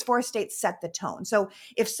tone. Those 4 states set the tone. So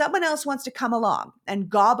if someone else wants to come along and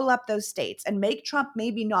gobble up those states and make Trump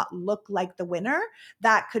maybe not look like the winner,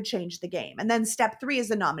 that could change the game. And then step 3 is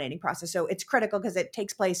the nominating process. So it's critical because it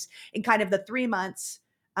takes place in kind of the 3 months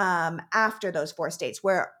after those 4 states,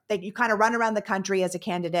 where you kind of run around the country as a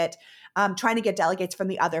candidate, trying to get delegates from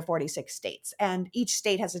the other 46 states. And each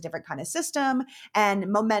state has a different kind of system, and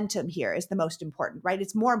momentum here is the most important, right?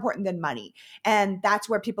 It's more important than money. And that's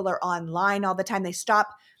where people are online all the time. They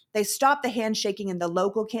stop the handshaking and the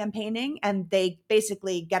local campaigning, and they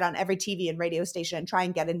basically get on every TV and radio station and try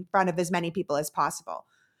and get in front of as many people as possible.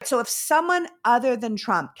 So if someone other than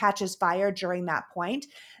Trump catches fire during that point,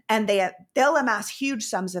 and they'll amass huge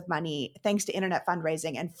sums of money thanks to internet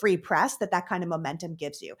fundraising and free press that kind of momentum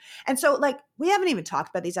gives you. And so, like, we haven't even talked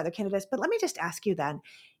about these other candidates, but let me just ask you then,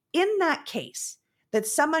 in that case that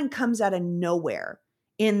someone comes out of nowhere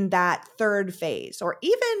in that 3rd phase or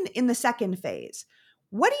even in the 2nd phase,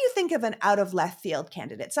 what do you think of an out of left field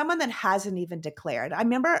candidate, someone that hasn't even declared? I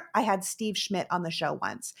remember I had Steve Schmidt on the show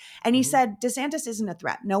once, and he said, DeSantis isn't a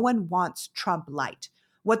threat. No one wants Trump light.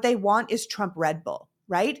 What they want is Trump Red Bull,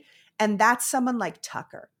 right? And that's someone like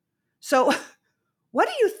Tucker. So what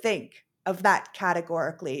do you think of that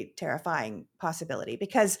categorically terrifying possibility?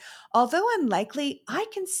 Because although unlikely, I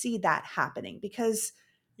can see that happening because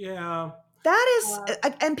that is,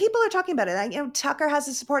 and people are talking about it. Tucker has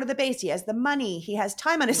the support of the base. He has the money. He has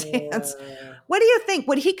time on his hands. What do you think?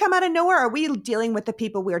 Would he come out of nowhere? Or are we dealing with the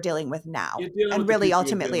people we're dealing with now? And really,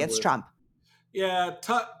 ultimately, it's Trump. Yeah,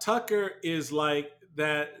 Tucker is like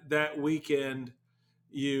that weekend.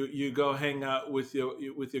 You go hang out with your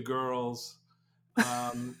girls.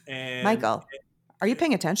 And Michael, are you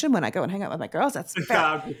paying attention when I go and hang out with my girls? That's fair.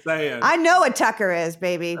 I'm just saying. I know what Tucker is,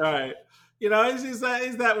 baby. All right. It's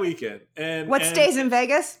that weekend. And what stays in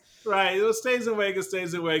Vegas? Right. It stays in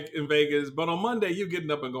Vegas. But on Monday, you're getting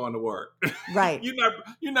up and going to work. Right.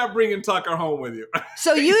 You're not bringing Tucker home with you.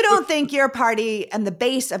 So you don't think your party and the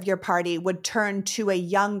base of your party would turn to a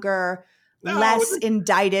younger, less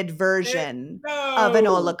indicted version of an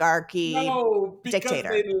oligarchy dictator?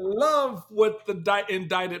 They love what the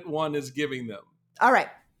indicted one is giving them. All right.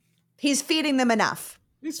 He's feeding them enough.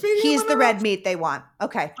 He's the red meat they want.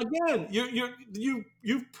 Okay. Again,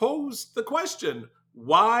 you've posed the question.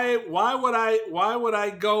 Why would I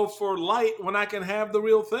go for light when I can have the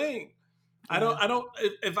real thing? Yeah.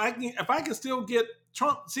 If I can still get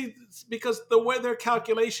Trump, see, because the way their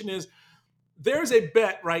calculation is, there's a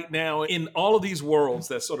bet right now in all of these worlds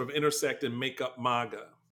that sort of intersect and make up MAGA.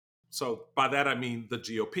 So by that I mean the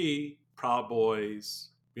GOP, Proud Boys,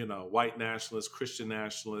 white nationalists, Christian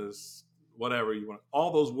nationalists, whatever you want,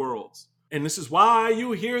 all those worlds. And this is why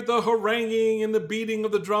you hear the haranguing and the beating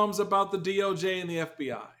of the drums about the DOJ and the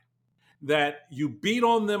FBI. That you beat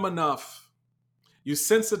on them enough, you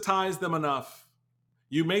sensitize them enough,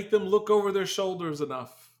 you make them look over their shoulders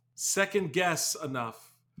enough, second guess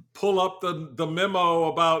enough, pull up the memo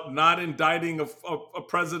about not indicting a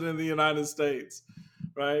president of the United States,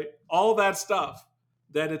 right? All that stuff,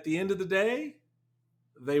 that at the end of the day,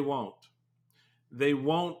 they won't. They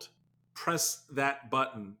won't press that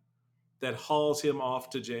button that hauls him off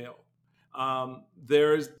to jail.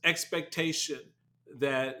 There's expectation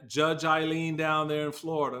that Judge Eileen down there in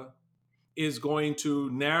Florida is going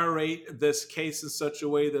to narrate this case in such a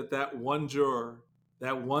way that one juror,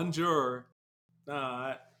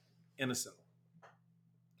 innocent,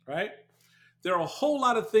 right? There are a whole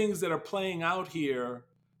lot of things that are playing out here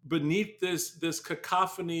beneath this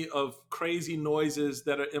cacophony of crazy noises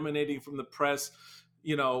that are emanating from the press,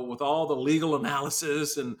 with all the legal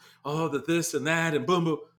analysis and the this and that and boom,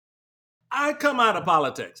 boom. I come out of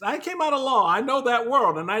politics. I came out of law. I know that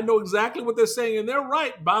world, and I know exactly what they're saying, and they're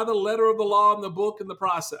right by the letter of the law and the book and the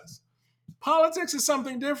process. Politics is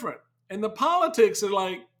something different, and the politics are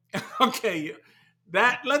like, okay,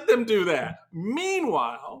 let them do that.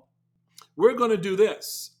 Meanwhile, we're going to do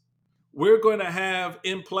this. We're going to have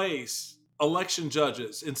in place election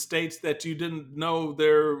judges in states that you didn't know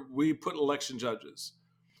we put election judges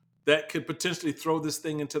that could potentially throw this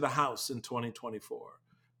thing into the House in 2024.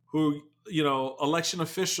 Who, election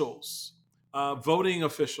officials, voting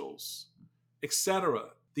officials, etc.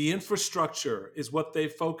 The infrastructure is what they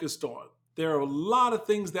focused on. There are a lot of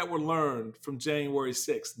things that were learned from January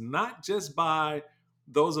 6th, not just by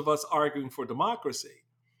those of us arguing for democracy,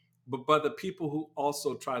 but by the people who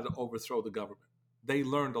also tried to overthrow the government. They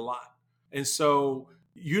learned a lot. And so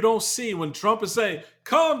you don't see when Trump is saying,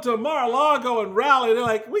 come to Mar-a-Lago and rally, they're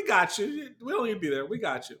like, we got you. We don't need to be there. We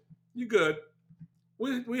got you. You good.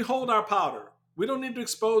 We hold our powder. We don't need to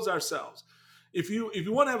expose ourselves. If you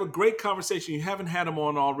want to have a great conversation, you haven't had him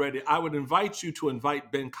on already, I would invite you to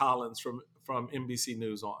invite Ben Collins from NBC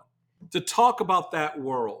News on to talk about that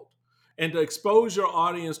world and to expose your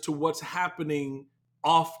audience to what's happening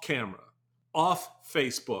off camera, off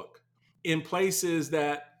Facebook, in places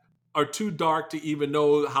that are too dark to even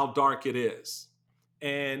know how dark it is.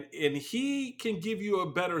 And he can give you a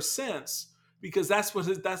better sense because that's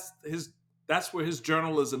where his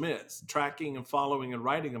journalism is, tracking and following and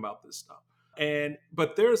writing about this stuff.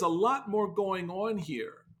 But there's a lot more going on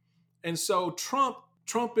here. And so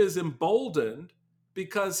Trump is emboldened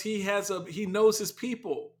because he knows his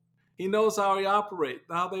people. He knows how they operate.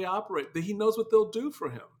 He knows what they'll do for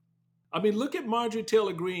him. I mean, look at Marjorie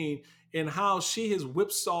Taylor Greene and how she has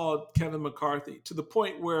whipsawed Kevin McCarthy to the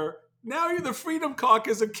point where now you're the Freedom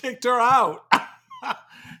Caucus and kicked her out.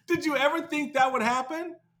 Did you ever think that would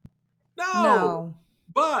happen? No. No.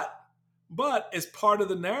 But as part of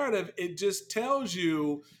the narrative, it just tells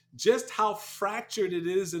you just how fractured it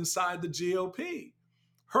is inside the GOP.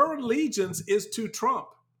 Her allegiance is to Trump.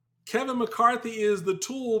 Kevin McCarthy is the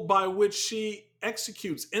tool by which she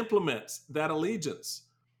executes, implements that allegiance.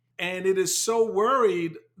 And it is so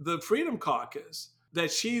worried, the Freedom Caucus,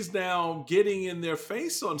 that she's now getting in their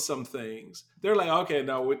face on some things. They're like, okay,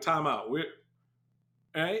 no, we're time out. We're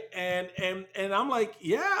right. And I'm like,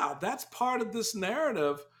 yeah, that's part of this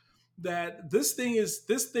narrative that this thing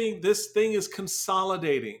is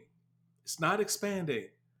consolidating. It's not expanding.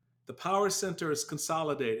 The power center is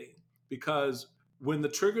consolidating because when the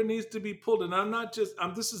trigger needs to be pulled, and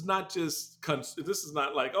this is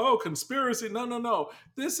not like, oh, conspiracy. No, no, no.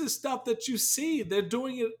 This is stuff that you see. They're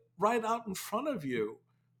doing it right out in front of you.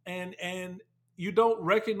 And you don't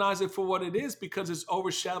recognize it for what it is because it's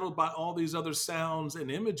overshadowed by all these other sounds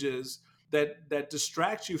and images that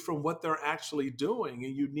distract you from what they're actually doing.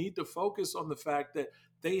 And you need to focus on the fact that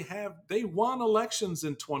they won elections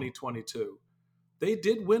in 2022. They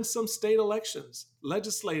did win some state elections,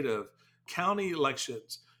 legislative, county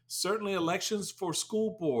elections, certainly elections for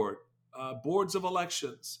school board, boards of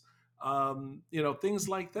elections, things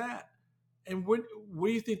like that. And what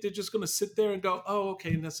do you think they're just going to sit there and go, oh,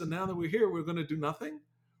 okay, so now that we're here, we're going to do nothing?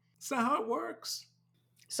 That's not how it works.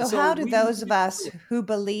 So, So how do we need those to of be us clear. who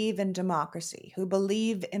believe in democracy, who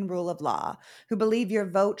believe in rule of law, who believe your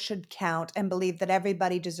vote should count and believe that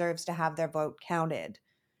everybody deserves to have their vote counted,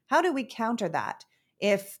 how do we counter that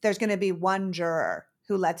if there's going to be one juror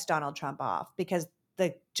who lets Donald Trump off because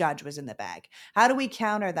the judge was in the bag? How do we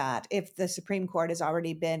counter that if the Supreme Court has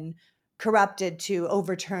already been corrupted to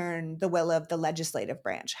overturn the will of the legislative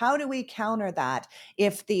branch? How do we counter that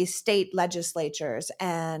if the state legislatures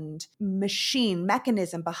and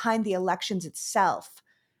mechanism behind the elections itself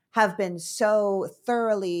have been so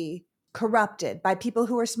thoroughly corrupted by people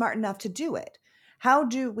who are smart enough to do it? How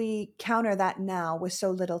do we counter that now with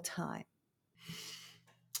so little time?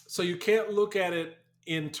 So you can't look at it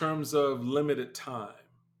in terms of limited time.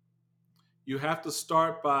 You have to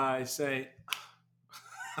start by saying,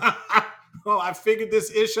 oh, I figured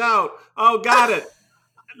this ish out. Oh, got it.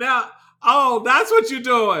 Now, oh, that's what you're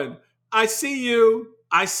doing. I see you.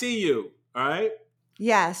 I see you. All right.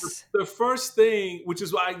 Yes. The first thing, which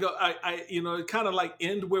is why kind of like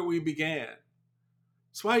end where we began.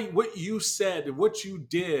 It's why what you said and what you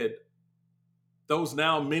did, those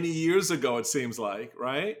now many years ago, it seems like,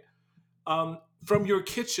 right? From your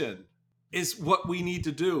kitchen is what we need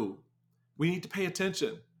to do. We need to pay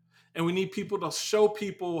attention. And we need people to show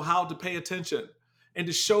people how to pay attention and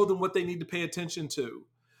to show them what they need to pay attention to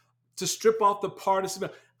strip off the partisan.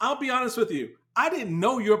 I'll be honest with you. I didn't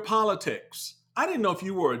know your politics. I didn't know if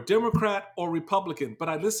you were a Democrat or Republican, but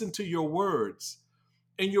I listened to your words.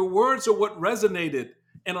 And your words are what resonated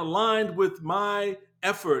and aligned with my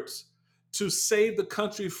efforts to save the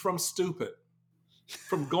country from stupid,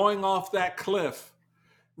 from going off that cliff.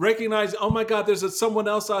 Recognize, oh my God, someone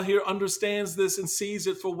else out here understands this and sees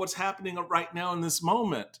it for what's happening right now in this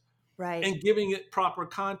moment Right. and giving it proper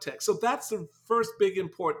context. So that's the first big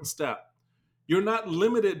important step. You're not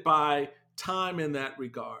limited by time in that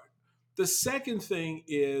regard. The second thing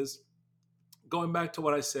is going back to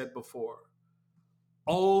what I said before,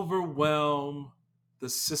 overwhelm the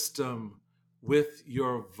system with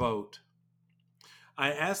your vote.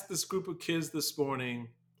 I asked this group of kids this morning,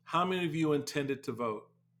 how many of you intended to vote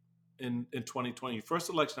in 2020? First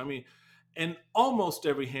election, I mean, and almost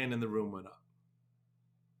every hand in the room went up.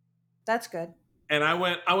 That's good. And I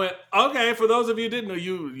went, okay, for those of you who didn't know,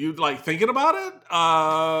 you like thinking about it?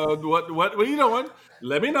 What are you doing?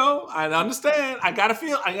 Let me know. I understand. I got to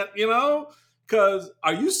feel, because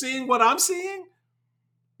are you seeing what I'm seeing?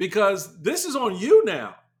 Because this is on you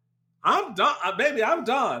now. I'm done, baby. I'm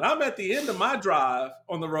done. I'm at the end of my drive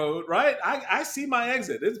on the road, right? I see my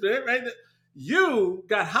exit. It's right there. You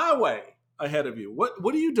got highway ahead of you.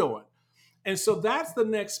 What are you doing? And so that's the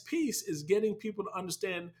next piece, is getting people to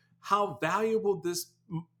understand how valuable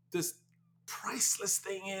this priceless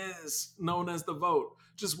thing is known as the vote.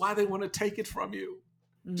 Just why they want to take it from you.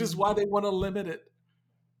 Just why they want to limit it.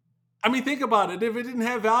 I mean, think about it. If it didn't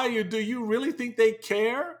have value, do you really think they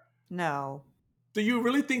care? No. Do you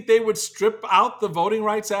really think they would strip out the Voting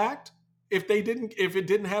Rights Act if it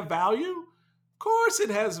didn't have value? Of course it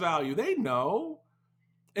has value. They know.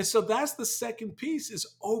 And so that's the second piece,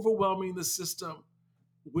 is overwhelming the system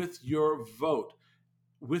with your vote,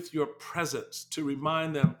 with your presence, to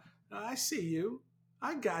remind them, I see you.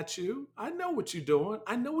 I got you. I know what you're doing.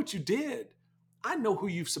 I know what you did. I know who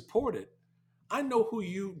you've supported. I know who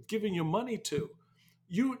you've given your money to.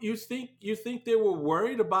 You think they were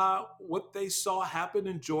worried about what they saw happen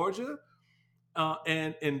in Georgia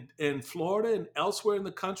and in Florida and elsewhere in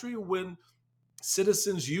the country when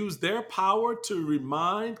citizens use their power to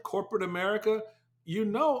remind corporate America,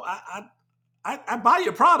 I buy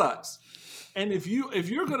your products. And if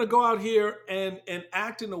you're going to go out here and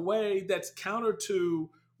act in a way that's counter to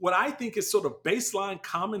what I think is sort of baseline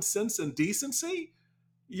common sense and decency,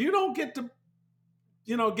 you don't get to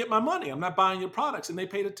get my money. I'm not buying your products. And they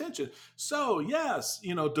paid attention. So yes,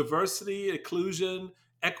 diversity, inclusion,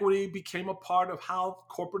 equity became a part of how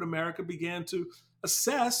corporate America began to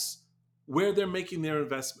assess where they're making their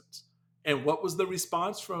investments. And what was the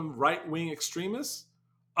response from right-wing extremists?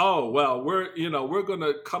 Oh, well, we're going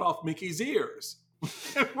to cut off Mickey's ears.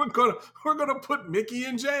 we're going to put Mickey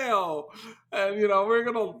in jail, and we're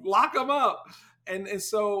going to lock him up. And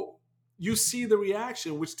so you see the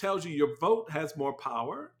reaction, which tells you your vote has more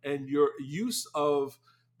power, and your use of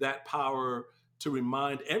that power to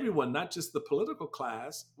remind everyone, not just the political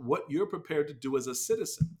class, what you're prepared to do as a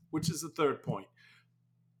citizen, which is the third point.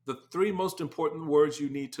 The three most important words you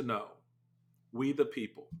need to know: we the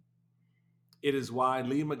people. It is why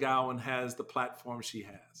Lee McGowan has the platform she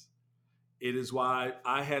has. It is why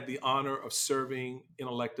I had the honor of serving in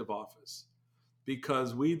elective office,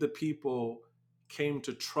 because we the people came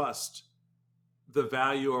to trust the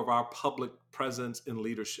value of our public presence and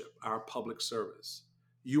leadership, our public service.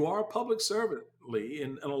 You are a public servant, Lee,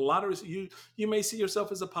 and a lot of you may see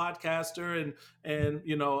yourself as a podcaster and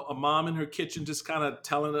a mom in her kitchen just kind of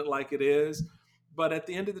telling it like it is. But at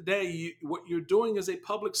the end of the day, what you're doing is a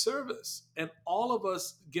public service, and all of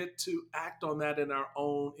us get to act on that in our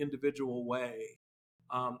own individual way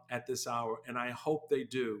at this hour. And I hope they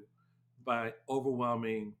do by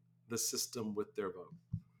overwhelming the system with their vote.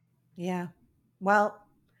 Yeah. Well,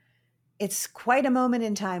 it's quite a moment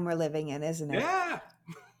in time we're living in, isn't it? Yeah.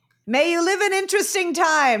 May you live in interesting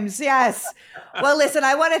times. Yes. Well, listen,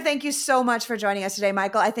 I want to thank you so much for joining us today,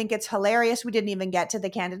 Michael. I think it's hilarious we didn't even get to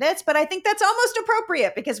the candidates, but I think that's almost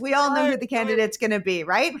appropriate because we all know who the candidate's going to be,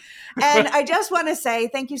 right? And I just want to say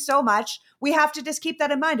thank you so much. We have to just keep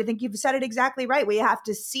that in mind. I think you've said it exactly right. We have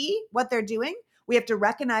to see what they're doing. We have to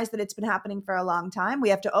recognize that it's been happening for a long time. We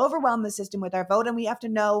have to overwhelm the system with our vote, and we have to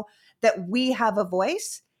know that we have a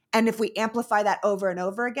voice. And if we amplify that over and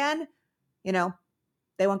over again,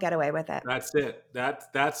 they won't get away with it. That's it.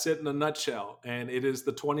 That's it in a nutshell. And it is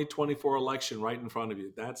the 2024 election right in front of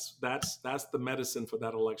you. That's the medicine for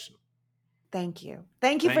that election. Thank you.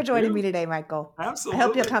 Thank you for joining me today, Michael. Absolutely. I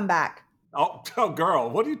hope you'll come back. Oh,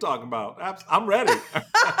 girl, what are you talking about? I'm ready.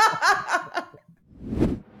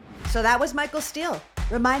 So that was Michael Steele,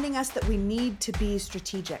 reminding us that we need to be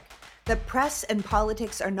strategic. The press and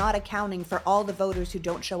politics are not accounting for all the voters who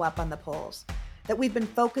don't show up on the polls. That we've been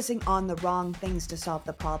focusing on the wrong things to solve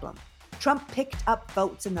the problem. Trump picked up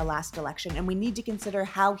votes in the last election, and we need to consider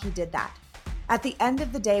how he did that. At the end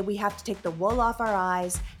of the day, we have to take the wool off our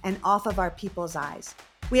eyes and off of our people's eyes.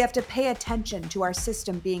 We have to pay attention to our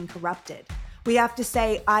system being corrupted. We have to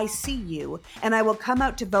say, I see you, and I will come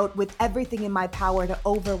out to vote with everything in my power to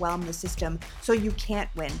overwhelm the system so you can't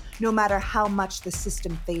win, no matter how much the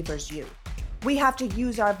system favors you. We have to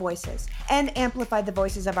use our voices and amplify the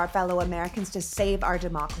voices of our fellow Americans to save our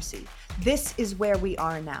democracy. This is where we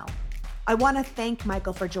are now. I want to thank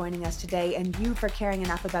Michael for joining us today and you for caring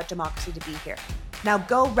enough about democracy to be here. Now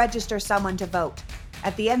go register someone to vote.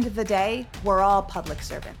 At the end of the day, we're all public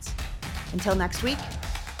servants. Until next week,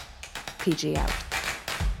 PG out.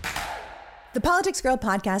 The Politics Girl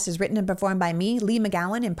podcast is written and performed by me, Lee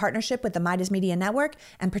McGowan, in partnership with the Midas Media Network,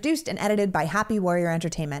 and produced and edited by Happy Warrior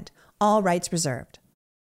Entertainment. All rights reserved.